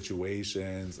 from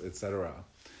situations, etc.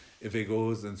 If it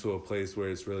goes into a place where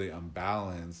it's really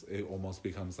unbalanced, it almost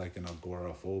becomes like an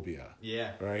agoraphobia.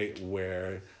 Right?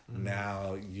 Where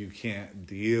now you can't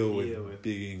deal with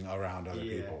being around other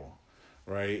people.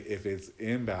 Right? If it's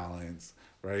imbalance,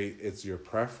 right, it's your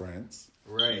preference.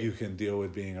 Right. You can deal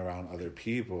with being around other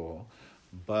people,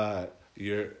 but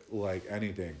you're like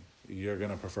anything. You're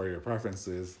gonna prefer your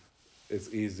preferences.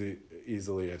 It's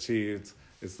easily achieved.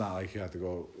 It's not like you have to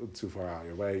go too far out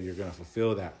your way. You're gonna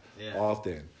fulfill that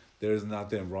often. There's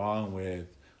nothing wrong with,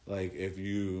 like, if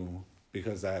you,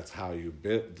 because that's how you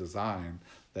design,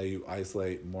 that you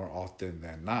isolate more often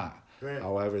than not. Right.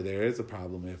 However, there is a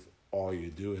problem if all you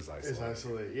do is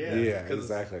isolate. Yeah,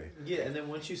 exactly. Yeah, and then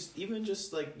once you, even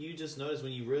just, like, you just notice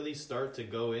when you really start to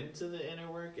go into the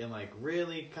inner work and, like,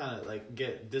 really kind of, like,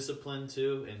 get disciplined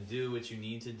too and do what you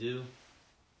need to do,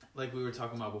 like we were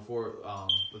talking about before,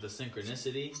 with the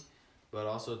synchronicity, but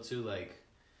also too, like,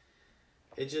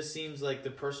 it just seems like the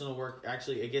personal work,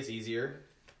 actually, it gets easier.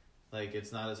 Like,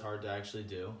 it's not as hard to actually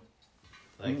do.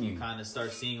 Like, you kind of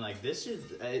start seeing, like, this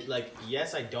should, like,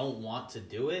 yes, I don't want to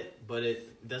do it, but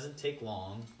it doesn't take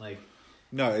long. Like,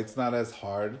 no, it's not as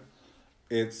hard.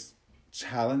 It's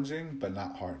challenging, but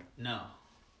not hard. No.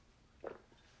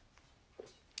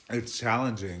 It's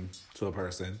challenging to a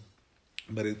person,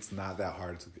 but it's not that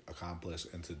hard to accomplish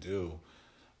and to do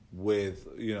with,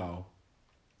 you know,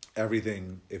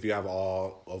 everything. If you have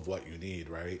all of what you need,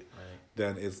 right?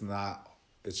 Then it's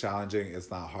challenging,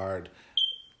 it's not hard.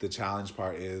 The challenge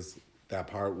part is that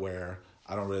part where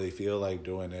I don't really feel like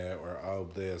doing it, or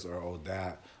this or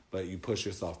that, but you push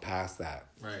yourself past that.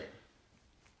 Right.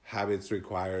 Habits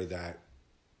require that,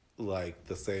 like,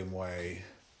 the same way,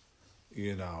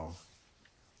 you know,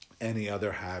 any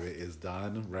other habit is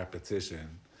done,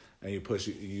 repetition. And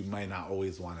you might not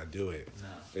always want to do it.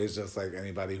 No. It's just like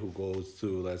anybody who goes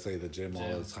to, let's say, the gym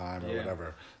all the time or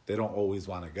whatever. They don't always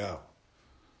want to go,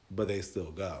 but they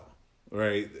still go,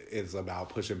 right? It's about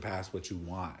pushing past what you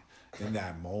want in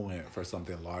that moment for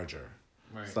something larger.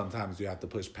 Right. Sometimes you have to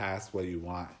push past what you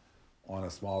want on a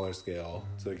smaller scale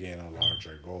to gain a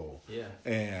larger goal. Yeah.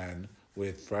 And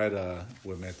with Freda,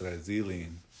 with Metresili,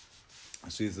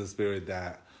 she's a spirit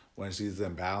that when she's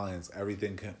in balance,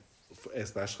 everything can,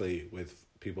 especially with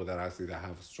people that I see that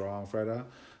have strong Freda,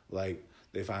 like,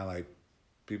 they find, like,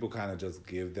 people kind of just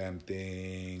give them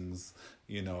things,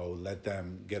 you know, let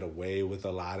them get away with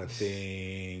a lot of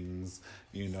things,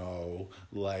 you know,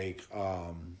 like,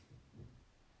 a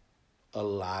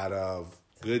lot of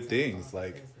good things,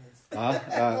 like,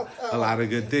 a lot of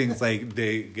good things. Like,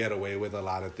 they get away with a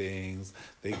lot of things.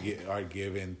 They are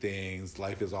given things.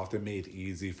 Life is often made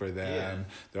easy for them.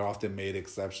 Yeah. They're often made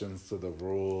exceptions to the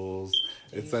rules,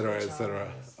 etc.,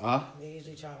 etc. They're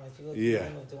usually charmers. People accuse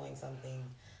them of doing something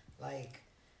like,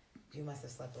 you must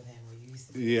have slept with him, or you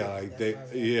used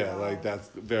to. Like that's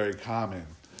very common,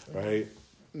 right?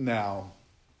 Now,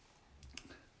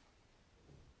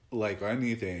 like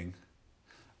anything,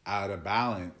 out of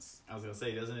balance. I was gonna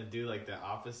say, doesn't it do like the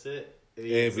opposite?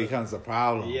 It becomes a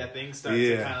problem. Yeah, things start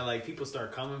to kind of like, people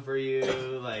start coming for you,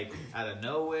 like, out of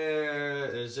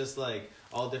nowhere. There's just like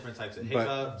all different types of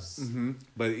hiccups.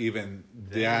 But even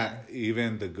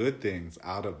even the good things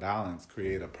out of balance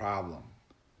create a problem.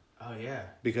 Oh yeah.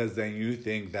 Because then you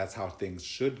think that's how things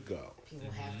should go.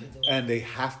 People have to do it. And they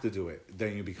have to do it.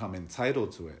 Then you become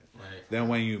entitled to it. Right. Then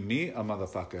when you meet a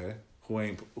motherfucker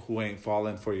who ain't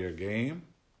falling for your game,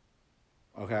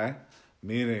 okay?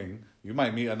 Meaning, you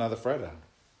might meet another Freda.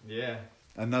 Yeah.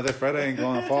 Another Freda ain't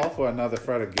gonna fall for another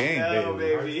Freda game, no,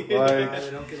 baby. Like, they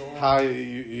don't get along. How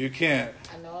you can't.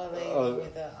 I know a lady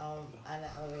with a on the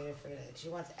elevator for that. She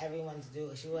wants everyone to do.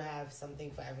 She will have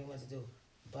something for everyone to do,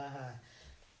 but her.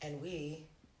 And she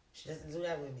doesn't do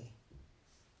that with me.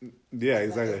 Yeah,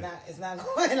 exactly. It's not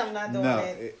going. I'm not doing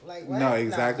it. Like what? No,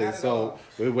 exactly. No, so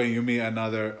when you meet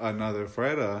another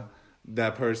Freda,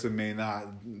 that person may not.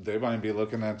 They might be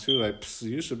looking at you like,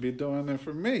 you should be doing it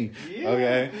for me,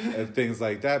 okay, and things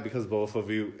like that, because both of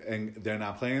you, and they're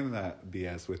not playing that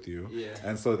BS with you. Yeah.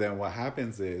 And so then what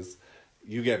happens is,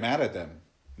 you get mad at them.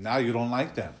 Now you don't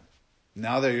like them.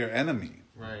 Now they're your enemy.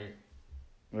 Right.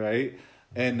 Right.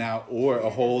 And now, or a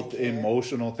whole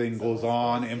emotional thing goes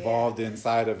on involved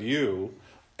inside of you.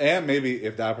 And maybe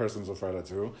if that person's a Freda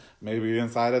too, maybe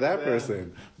inside of that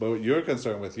person. But you're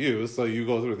concerned with you, so you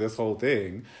go through this whole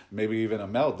thing. Maybe even a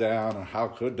meltdown, or how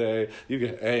could they? You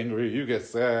get angry, you get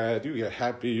sad, you get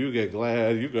happy, you get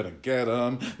glad. You're gonna get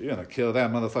them. You're gonna kill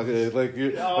that motherfucker. Like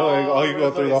you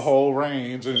go through the whole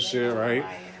range and shit, right?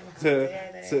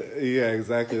 Yeah,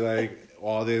 exactly. Like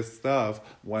all this stuff,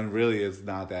 when really it's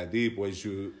not that deep. What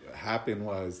happened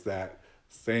was that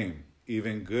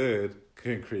even good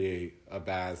can create a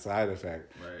bad side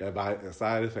effect. Right. The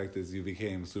side effect is you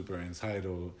became super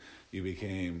entitled. You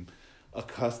became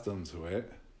accustomed to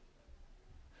it.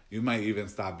 You might even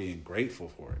stop being grateful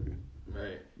for it.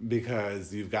 Right.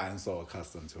 Because you've gotten so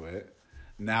accustomed to it.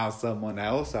 Now someone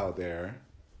else out there,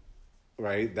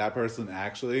 right, that person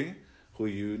actually who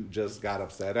you just got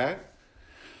upset at,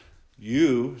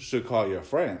 you should call your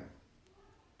friend.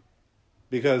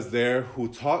 Because they're who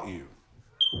taught you.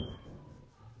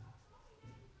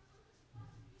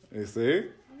 You see?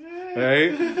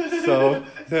 Right? So,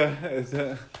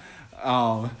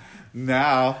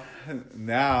 now,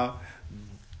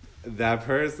 that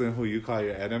person who you call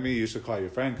your enemy, you should call your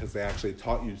friend, because they actually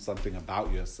taught you something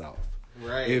about yourself.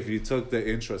 Right. If you took the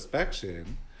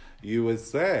introspection, you would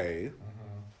say,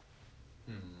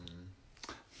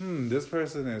 this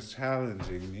person is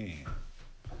challenging me.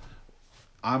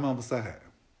 I'm upset.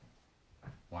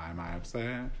 Why am I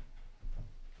upset?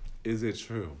 Is it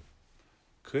true?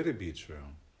 Could it be true?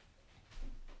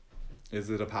 Is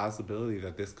it a possibility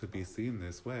that this could be seen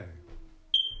this way?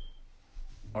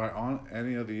 Are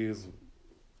any of these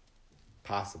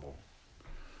possible?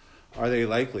 Are they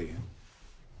likely?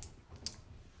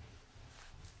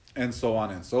 And so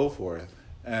on and so forth.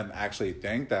 And actually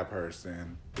thank that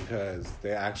person, because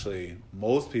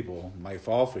most people might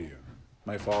fall for you,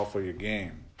 might fall for your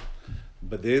game.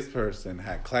 But this person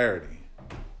had clarity.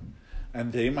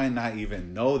 And they might not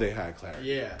even know they had clarity.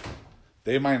 Yeah.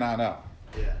 They might not know.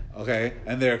 Yeah. Okay?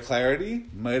 And their clarity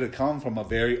might have come from a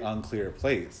very unclear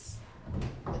place.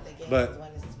 But the game But- is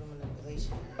one is through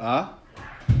manipulation.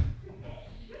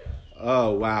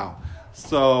 Oh, wow.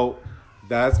 So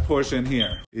that's portion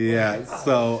here. Yeah.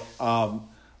 So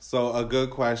a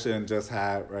good question just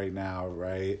had right now,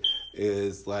 right,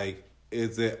 is like,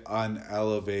 is it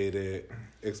unelevated?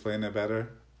 Explain it better.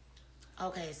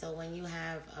 Okay, so when you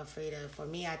have a Frida, for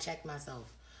me, I checked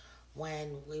myself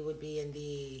when we would be in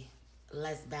the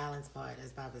less balanced part,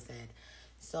 as Papa said.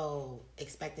 So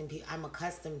expecting people, I'm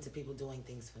accustomed to people doing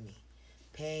things for me,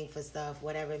 paying for stuff,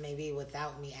 whatever it may be,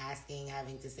 without me asking,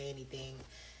 having to say anything.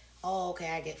 Oh,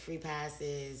 okay, I get free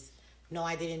passes. No,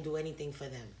 I didn't do anything for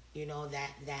them. You know,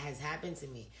 that has happened to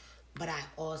me. But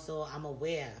I'm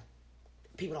aware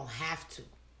people don't have to,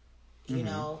 you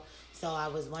know? So I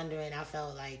was wondering, I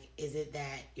felt like, is it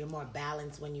that you're more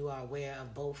balanced when you are aware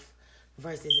of both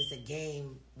versus it's a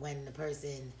game when the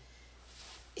person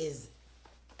is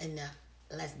in a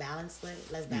less balanced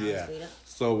Frida?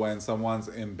 So when someone's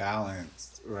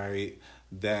imbalanced, right,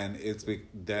 then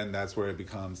that's where it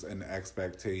becomes an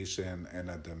expectation and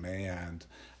a demand,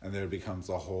 and there becomes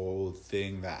a whole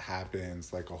thing that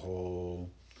happens, like a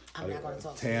whole I'm not going to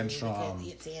talk tantrum. To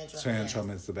you because Tantrum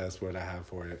is the best word I have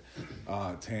for it.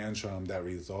 Tantrum that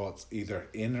results either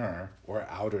inner or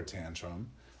outer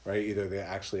tantrum, right? Either they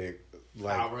actually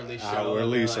outwardly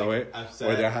show it,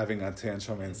 or they're having a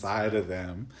tantrum inside of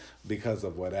them because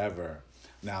of whatever.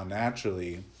 Now,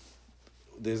 naturally,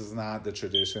 this is not the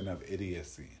tradition of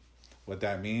idiocy. What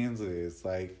that means is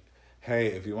like, hey,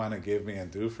 if you want to give me and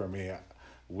do for me,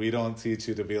 we don't teach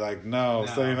you to be like, no.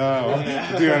 Say no.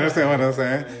 Do you understand what I'm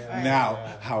saying? Right.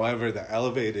 Now, however, the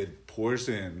elevated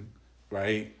portion,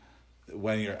 right?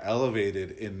 When you're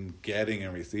elevated in getting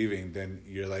and receiving, then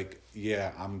you're like,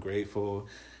 yeah, I'm grateful.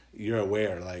 You're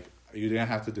aware, like, you didn't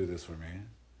have to do this for me.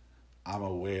 I'm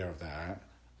aware of that.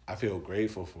 I feel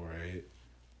grateful for it.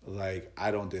 Like,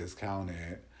 I don't discount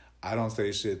it. I don't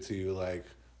say shit to you like,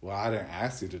 well, I didn't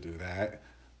ask you to do that.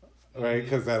 Right?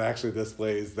 Because that actually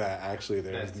displays that actually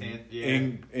there's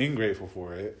ungrateful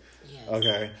for it. Yes.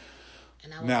 Okay.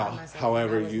 And I would Now, find myself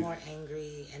however, when I was you more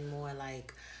angry and more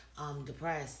like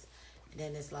depressed.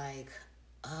 Then it's like,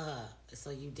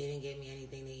 so you didn't get me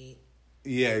anything to eat.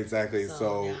 yeah, exactly.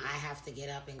 So now I have to get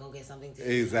up and go get something to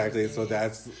eat. Exactly. So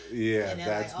that's and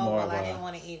that's like, oh, more well, of I a. didn't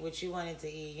want to eat what you wanted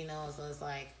to eat, you know. So it's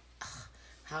like, ugh,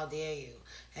 how dare you?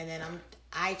 And then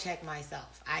I check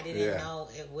myself. I didn't know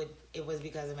it was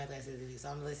because of Metresili. So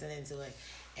I'm listening to it,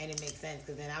 and it makes sense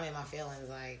because then I'm in my feelings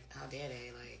like, how dare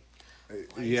they?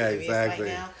 Like, Yeah, exactly.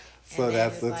 Right now? So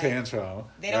that's the like, tantrum.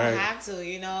 They don't right? have to,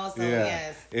 you know. So Yeah.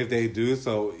 yes. If they do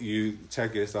so, you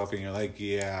check yourself and you're like,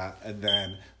 yeah. And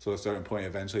then to a certain point,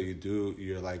 eventually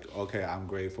you're like, okay, I'm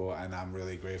grateful and I'm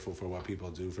really grateful for what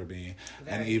people do for me.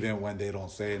 And even when they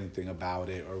don't say anything about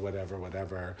it or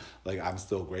whatever, like I'm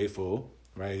still grateful,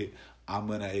 right? I'm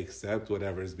going to accept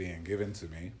whatever is being given to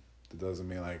me. It doesn't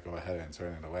mean like go ahead and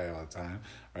turn it away all the time,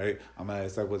 right? I'm going to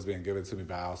accept what's being given to me,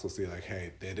 but I also see like,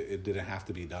 hey, it didn't have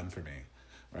to be done for me.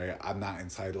 Right, I'm not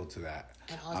entitled to that.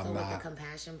 And also with the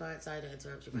compassion part, sorry to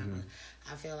interrupt you, Papa.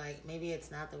 I feel like maybe it's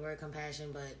not the word compassion,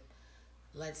 but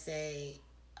let's say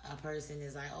a person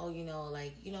is like, oh,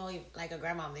 like a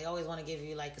grandmom, they always want to give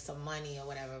you like some money or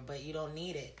whatever, but you don't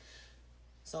need it.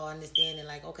 So understanding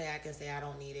like, okay, I can say I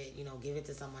don't need it, give it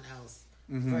to someone else,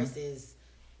 versus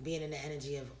being in the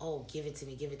energy of, oh, give it to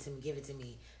me,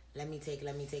 let me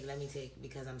take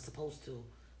because I'm supposed to.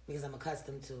 Because I'm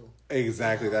accustomed to.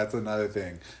 Exactly, that's another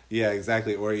thing. Yeah,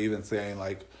 exactly. Or even saying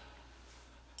like,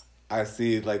 I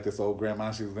see like this old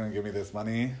grandma, she's going to give me this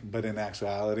money, but in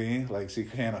actuality, like she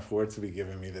can't afford to be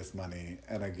giving me this money.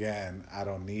 And again, I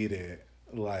don't need it.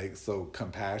 Like, so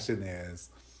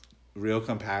real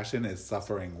compassion is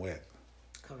suffering with.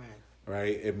 Correct.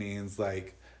 Right? It means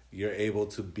like you're able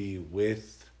to be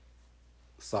with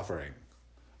suffering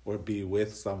or be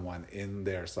with someone in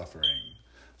their suffering.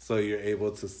 So you're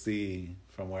able to see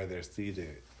from where they're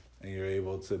seated, and you're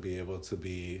able to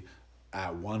be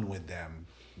at one with them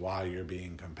while you're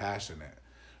being compassionate,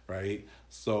 right?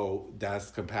 So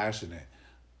that's compassionate.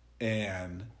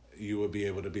 And you would be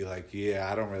able to be like,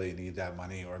 yeah, I don't really need that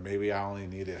money, or maybe I only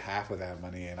needed half of that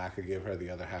money and I could give her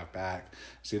the other half back.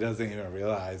 She doesn't even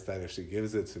realize that if she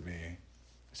gives it to me,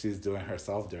 she's doing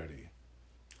herself dirty.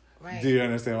 Right. Do you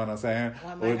understand what I'm saying?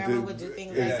 Well, my grandma would do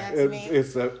things like that to me. Et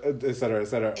cetera, et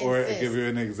cetera. Or I'll give you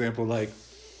an example, like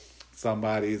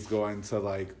somebody's going to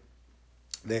like,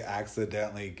 they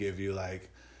accidentally give you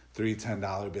like 3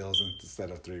 $10 bills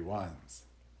instead of 3 ones.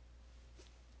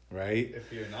 Right?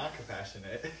 If you're not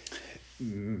compassionate.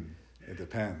 It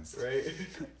depends. Right?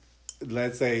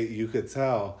 Let's say you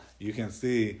can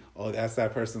see, oh, that's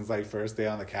that person's like first day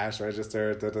on the cash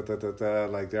register,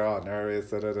 like they're all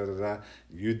nervous,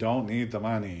 You don't need the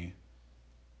money,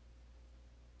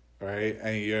 right?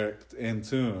 And you're in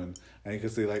tune, and you can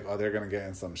see like, oh, they're gonna get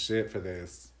in some shit for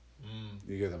this.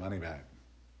 You get the money back.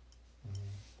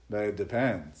 But it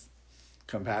depends.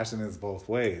 Compassion is both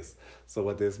ways. So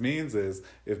what this means is,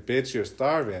 if bitch you're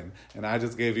starving, and I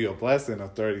just gave you a blessing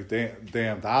of $30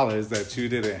 damn that you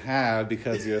didn't have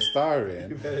because you're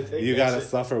starving, you gotta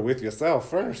suffer with yourself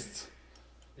first.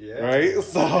 Yeah. Right?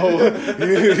 So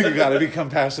you gotta be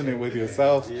compassionate with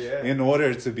yourself in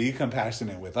order to be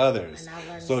compassionate with others.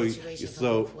 So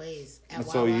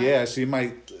yeah, she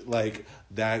might like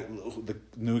that. The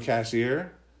new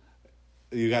cashier,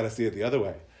 you gotta see it the other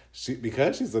way.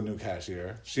 Because she's a new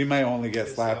cashier, she might only get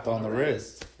slapped on the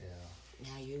wrist. Yeah.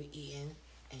 Now you eating,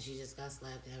 and she just got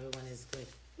slapped, and everyone is good.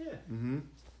 Yeah.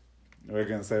 What are you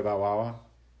gonna say about Wawa?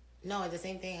 No, the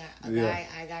same thing. Guy,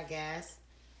 I got gas,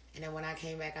 and then when I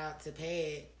came back out to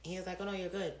pay it, he was like, "Oh no, you're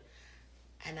good."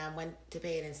 And I went to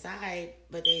pay it inside,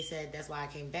 but they said that's why I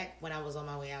came back when I was on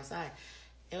my way outside.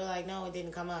 They were like, "No, it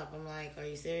didn't come up." I'm like, "Are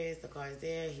you serious? The car's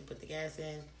there. He put the gas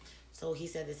in." So he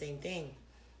said the same thing.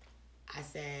 I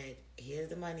said, here's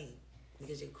the money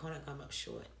because you're going to come up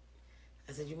short.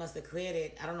 I said, you must have cleared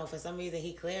it. I don't know, for some reason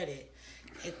he cleared it.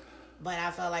 But I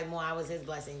felt like more I was his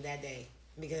blessing that day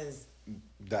because...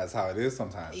 That's how it is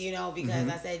sometimes. Because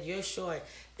I said, you're short.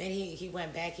 Then he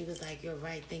went back. He was like, you're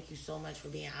right. Thank you so much for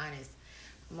being honest.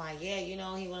 I'm like, yeah, he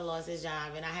would have lost his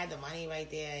job. And I had the money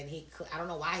right there. And I don't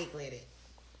know why he cleared it.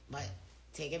 But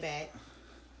take it back.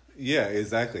 Yeah,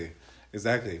 exactly.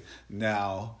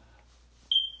 Now...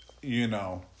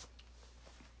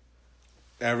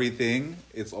 everything,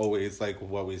 it's always like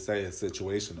what we say is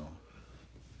situational.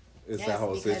 It's that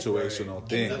whole situational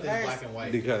thing. Black and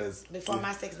white. Because before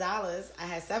my $6, I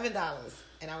had $7,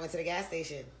 and I went to the gas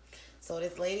station. So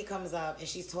this lady comes up, and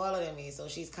she's taller than me, so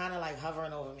she's kind of like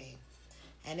hovering over me.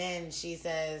 And then she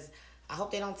says, I hope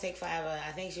they don't take forever.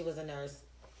 I think she was a nurse.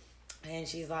 And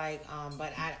she's like,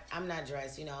 but I'm not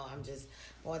dressed, I'm just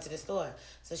going to the store.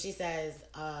 So she says,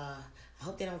 I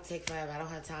hope they don't take forever. I don't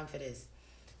have time for this.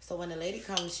 So when the lady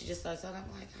comes, she just starts talking.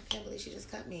 I'm like, I can't believe she just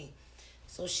cut me.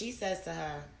 So she says to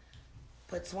her,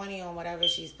 put 20 on whatever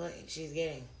she's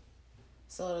getting.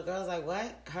 So the girl's like,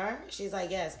 what? Her? She's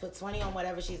like, yes, put 20 on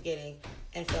whatever she's getting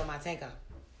and fill my tank up.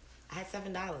 I had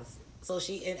 $7. So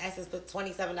she, in essence, put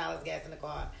 $27 gas in the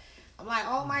car. I'm like,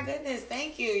 oh my goodness,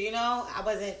 thank you. I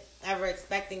wasn't ever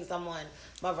expecting someone,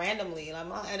 but randomly.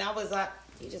 And I was like,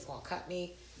 you just gonna cut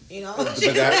me, But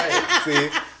see,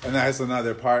 and that's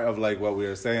another part of like what we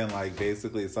were saying. Like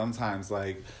basically, sometimes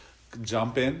like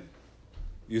jumping,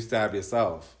 you stab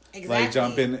yourself. Exactly.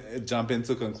 Like jump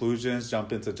into conclusions,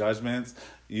 jump into judgments.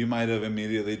 You might have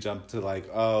immediately jumped to like,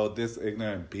 oh, this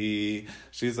ignorant B,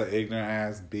 she's an ignorant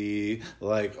ass B.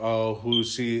 Like, oh, who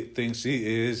she thinks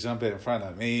she is, jumping in front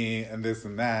of me, and this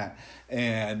and that.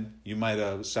 And you might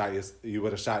have you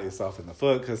would have shot yourself in the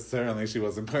foot because certainly she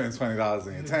wasn't putting $20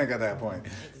 in your tank at that point.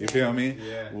 Exactly. You feel me?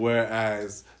 Yeah.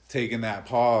 Whereas taking that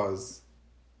pause,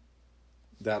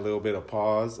 that little bit of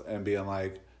pause, and being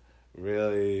like,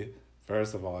 really,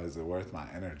 first of all, is it worth my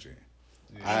energy?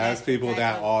 Yeah. I ask people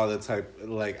that all the time.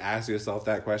 Like, ask yourself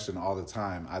that question all the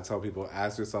time. I tell people,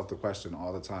 ask yourself the question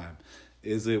all the time.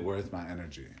 Is it worth my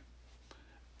energy?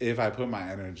 If I put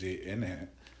my energy in it,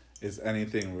 is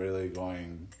anything really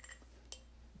going...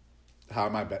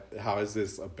 How is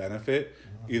this a benefit,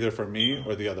 either for me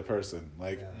or the other person?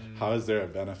 Like, how is there a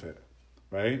benefit,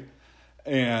 right?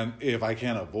 And if I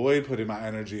can't avoid putting my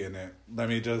energy in it,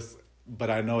 but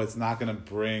I know it's not going to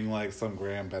bring like some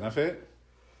grand benefit,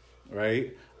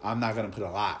 right? I'm not going to put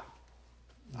a lot.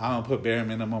 I'm going to put bare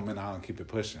minimum and I'm going to keep it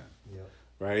pushing,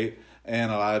 right?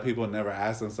 And a lot of people never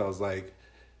ask themselves like,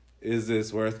 is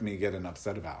this worth me getting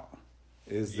upset about?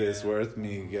 Is this worth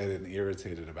me getting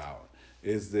irritated about?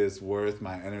 Is this worth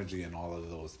my energy and all of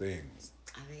those things?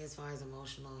 I think as far as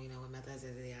emotional, with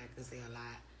Metresili, I could say a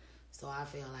lot. So I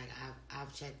feel like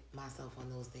I've checked myself on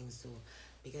those things too.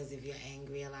 Because if you're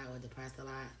angry a lot or depressed a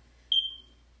lot,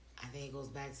 I think it goes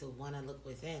back to want to look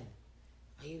within.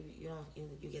 You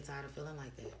get tired of feeling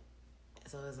like that.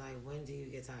 So it's like, when do you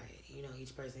get tired?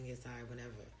 Each person gets tired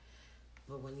whenever.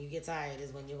 But when you get tired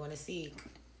is when you're going to seek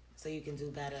so you can do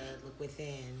better, look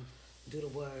within, do the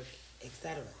work,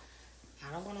 etc.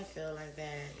 I don't want to feel like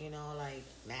that, like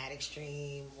mad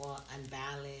extreme or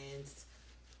unbalanced,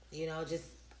 just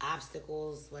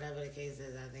obstacles, whatever the case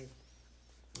is. I think,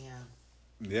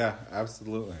 Yeah,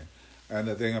 absolutely. And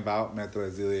the thing about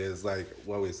Metresili is like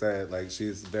what we said, like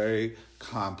she's very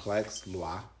complex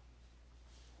Loi,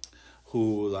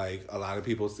 who like a lot of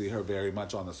people see her very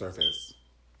much on the surface.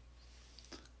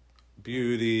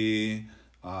 Beauty,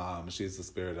 she's the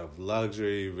spirit of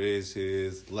luxury,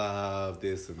 riches, love,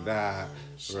 this and that,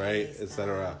 right,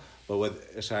 etc. But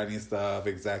with shiny stuff,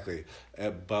 exactly.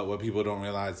 But what people don't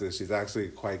realize is she's actually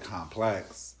quite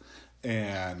complex,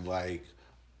 and like,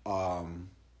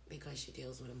 because she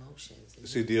deals with emotions.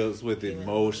 She deals with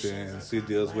emotions. She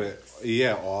deals with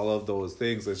all of those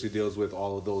things, and she deals with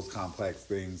all of those complex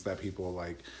things that people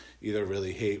like either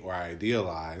really hate or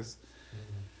idealize.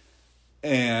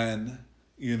 And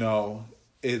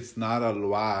it's not a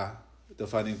loi. The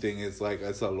funny thing is, like,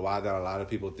 it's a loi that a lot of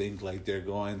people think, like, they're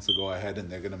going to go ahead and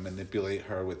they're going to manipulate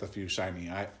her with a few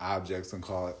shiny objects and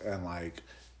call it, and, like,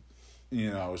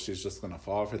 she's just going to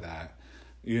fall for that.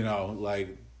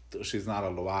 Like, she's not a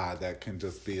loi that can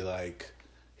just be, like,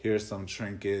 here's some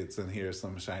trinkets and here's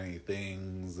some shiny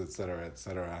things, etc.,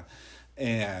 etc.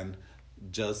 And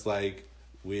just like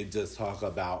we just talk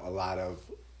about a lot of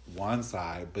one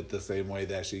side, but the same way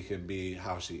that she can be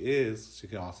how she is, she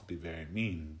can also be very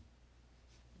mean.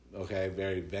 Okay,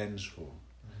 very vengeful,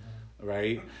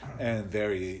 right? And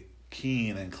very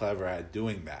keen and clever at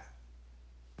doing that,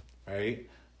 right?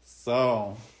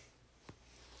 So,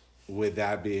 with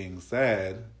that being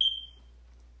said,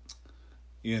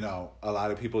 a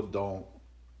lot of people don't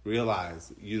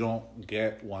realize you don't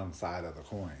get one side of the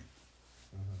coin.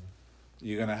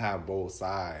 You're going to have both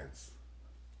sides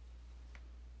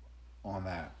on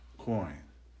that coin.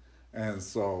 And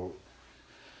so,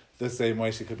 the same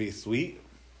way she could be sweet,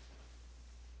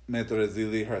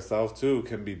 Metresili herself too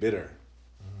can be bitter.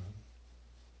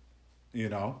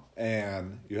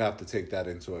 And you have to take that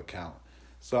into account.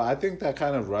 So I think that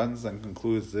kind of runs and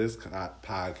concludes this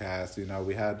podcast.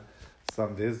 We had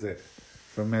some visit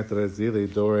from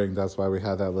Metresili during, that's why we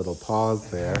had that little pause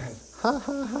there.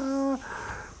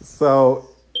 So,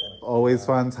 always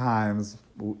fun times.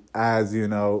 As you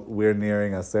know, we're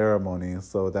nearing a ceremony,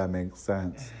 so that makes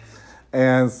sense.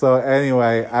 And so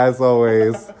anyway, as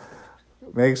always,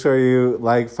 make sure you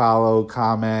like, follow,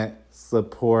 comment,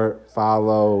 support,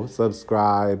 follow,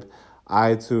 subscribe.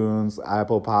 iTunes,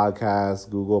 Apple Podcasts,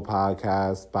 Google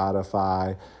Podcasts,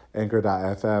 Spotify,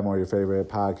 Anchor.fm, or your favorite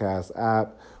podcast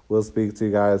app. We'll speak to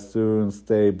you guys soon.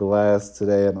 Stay blessed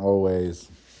today and always.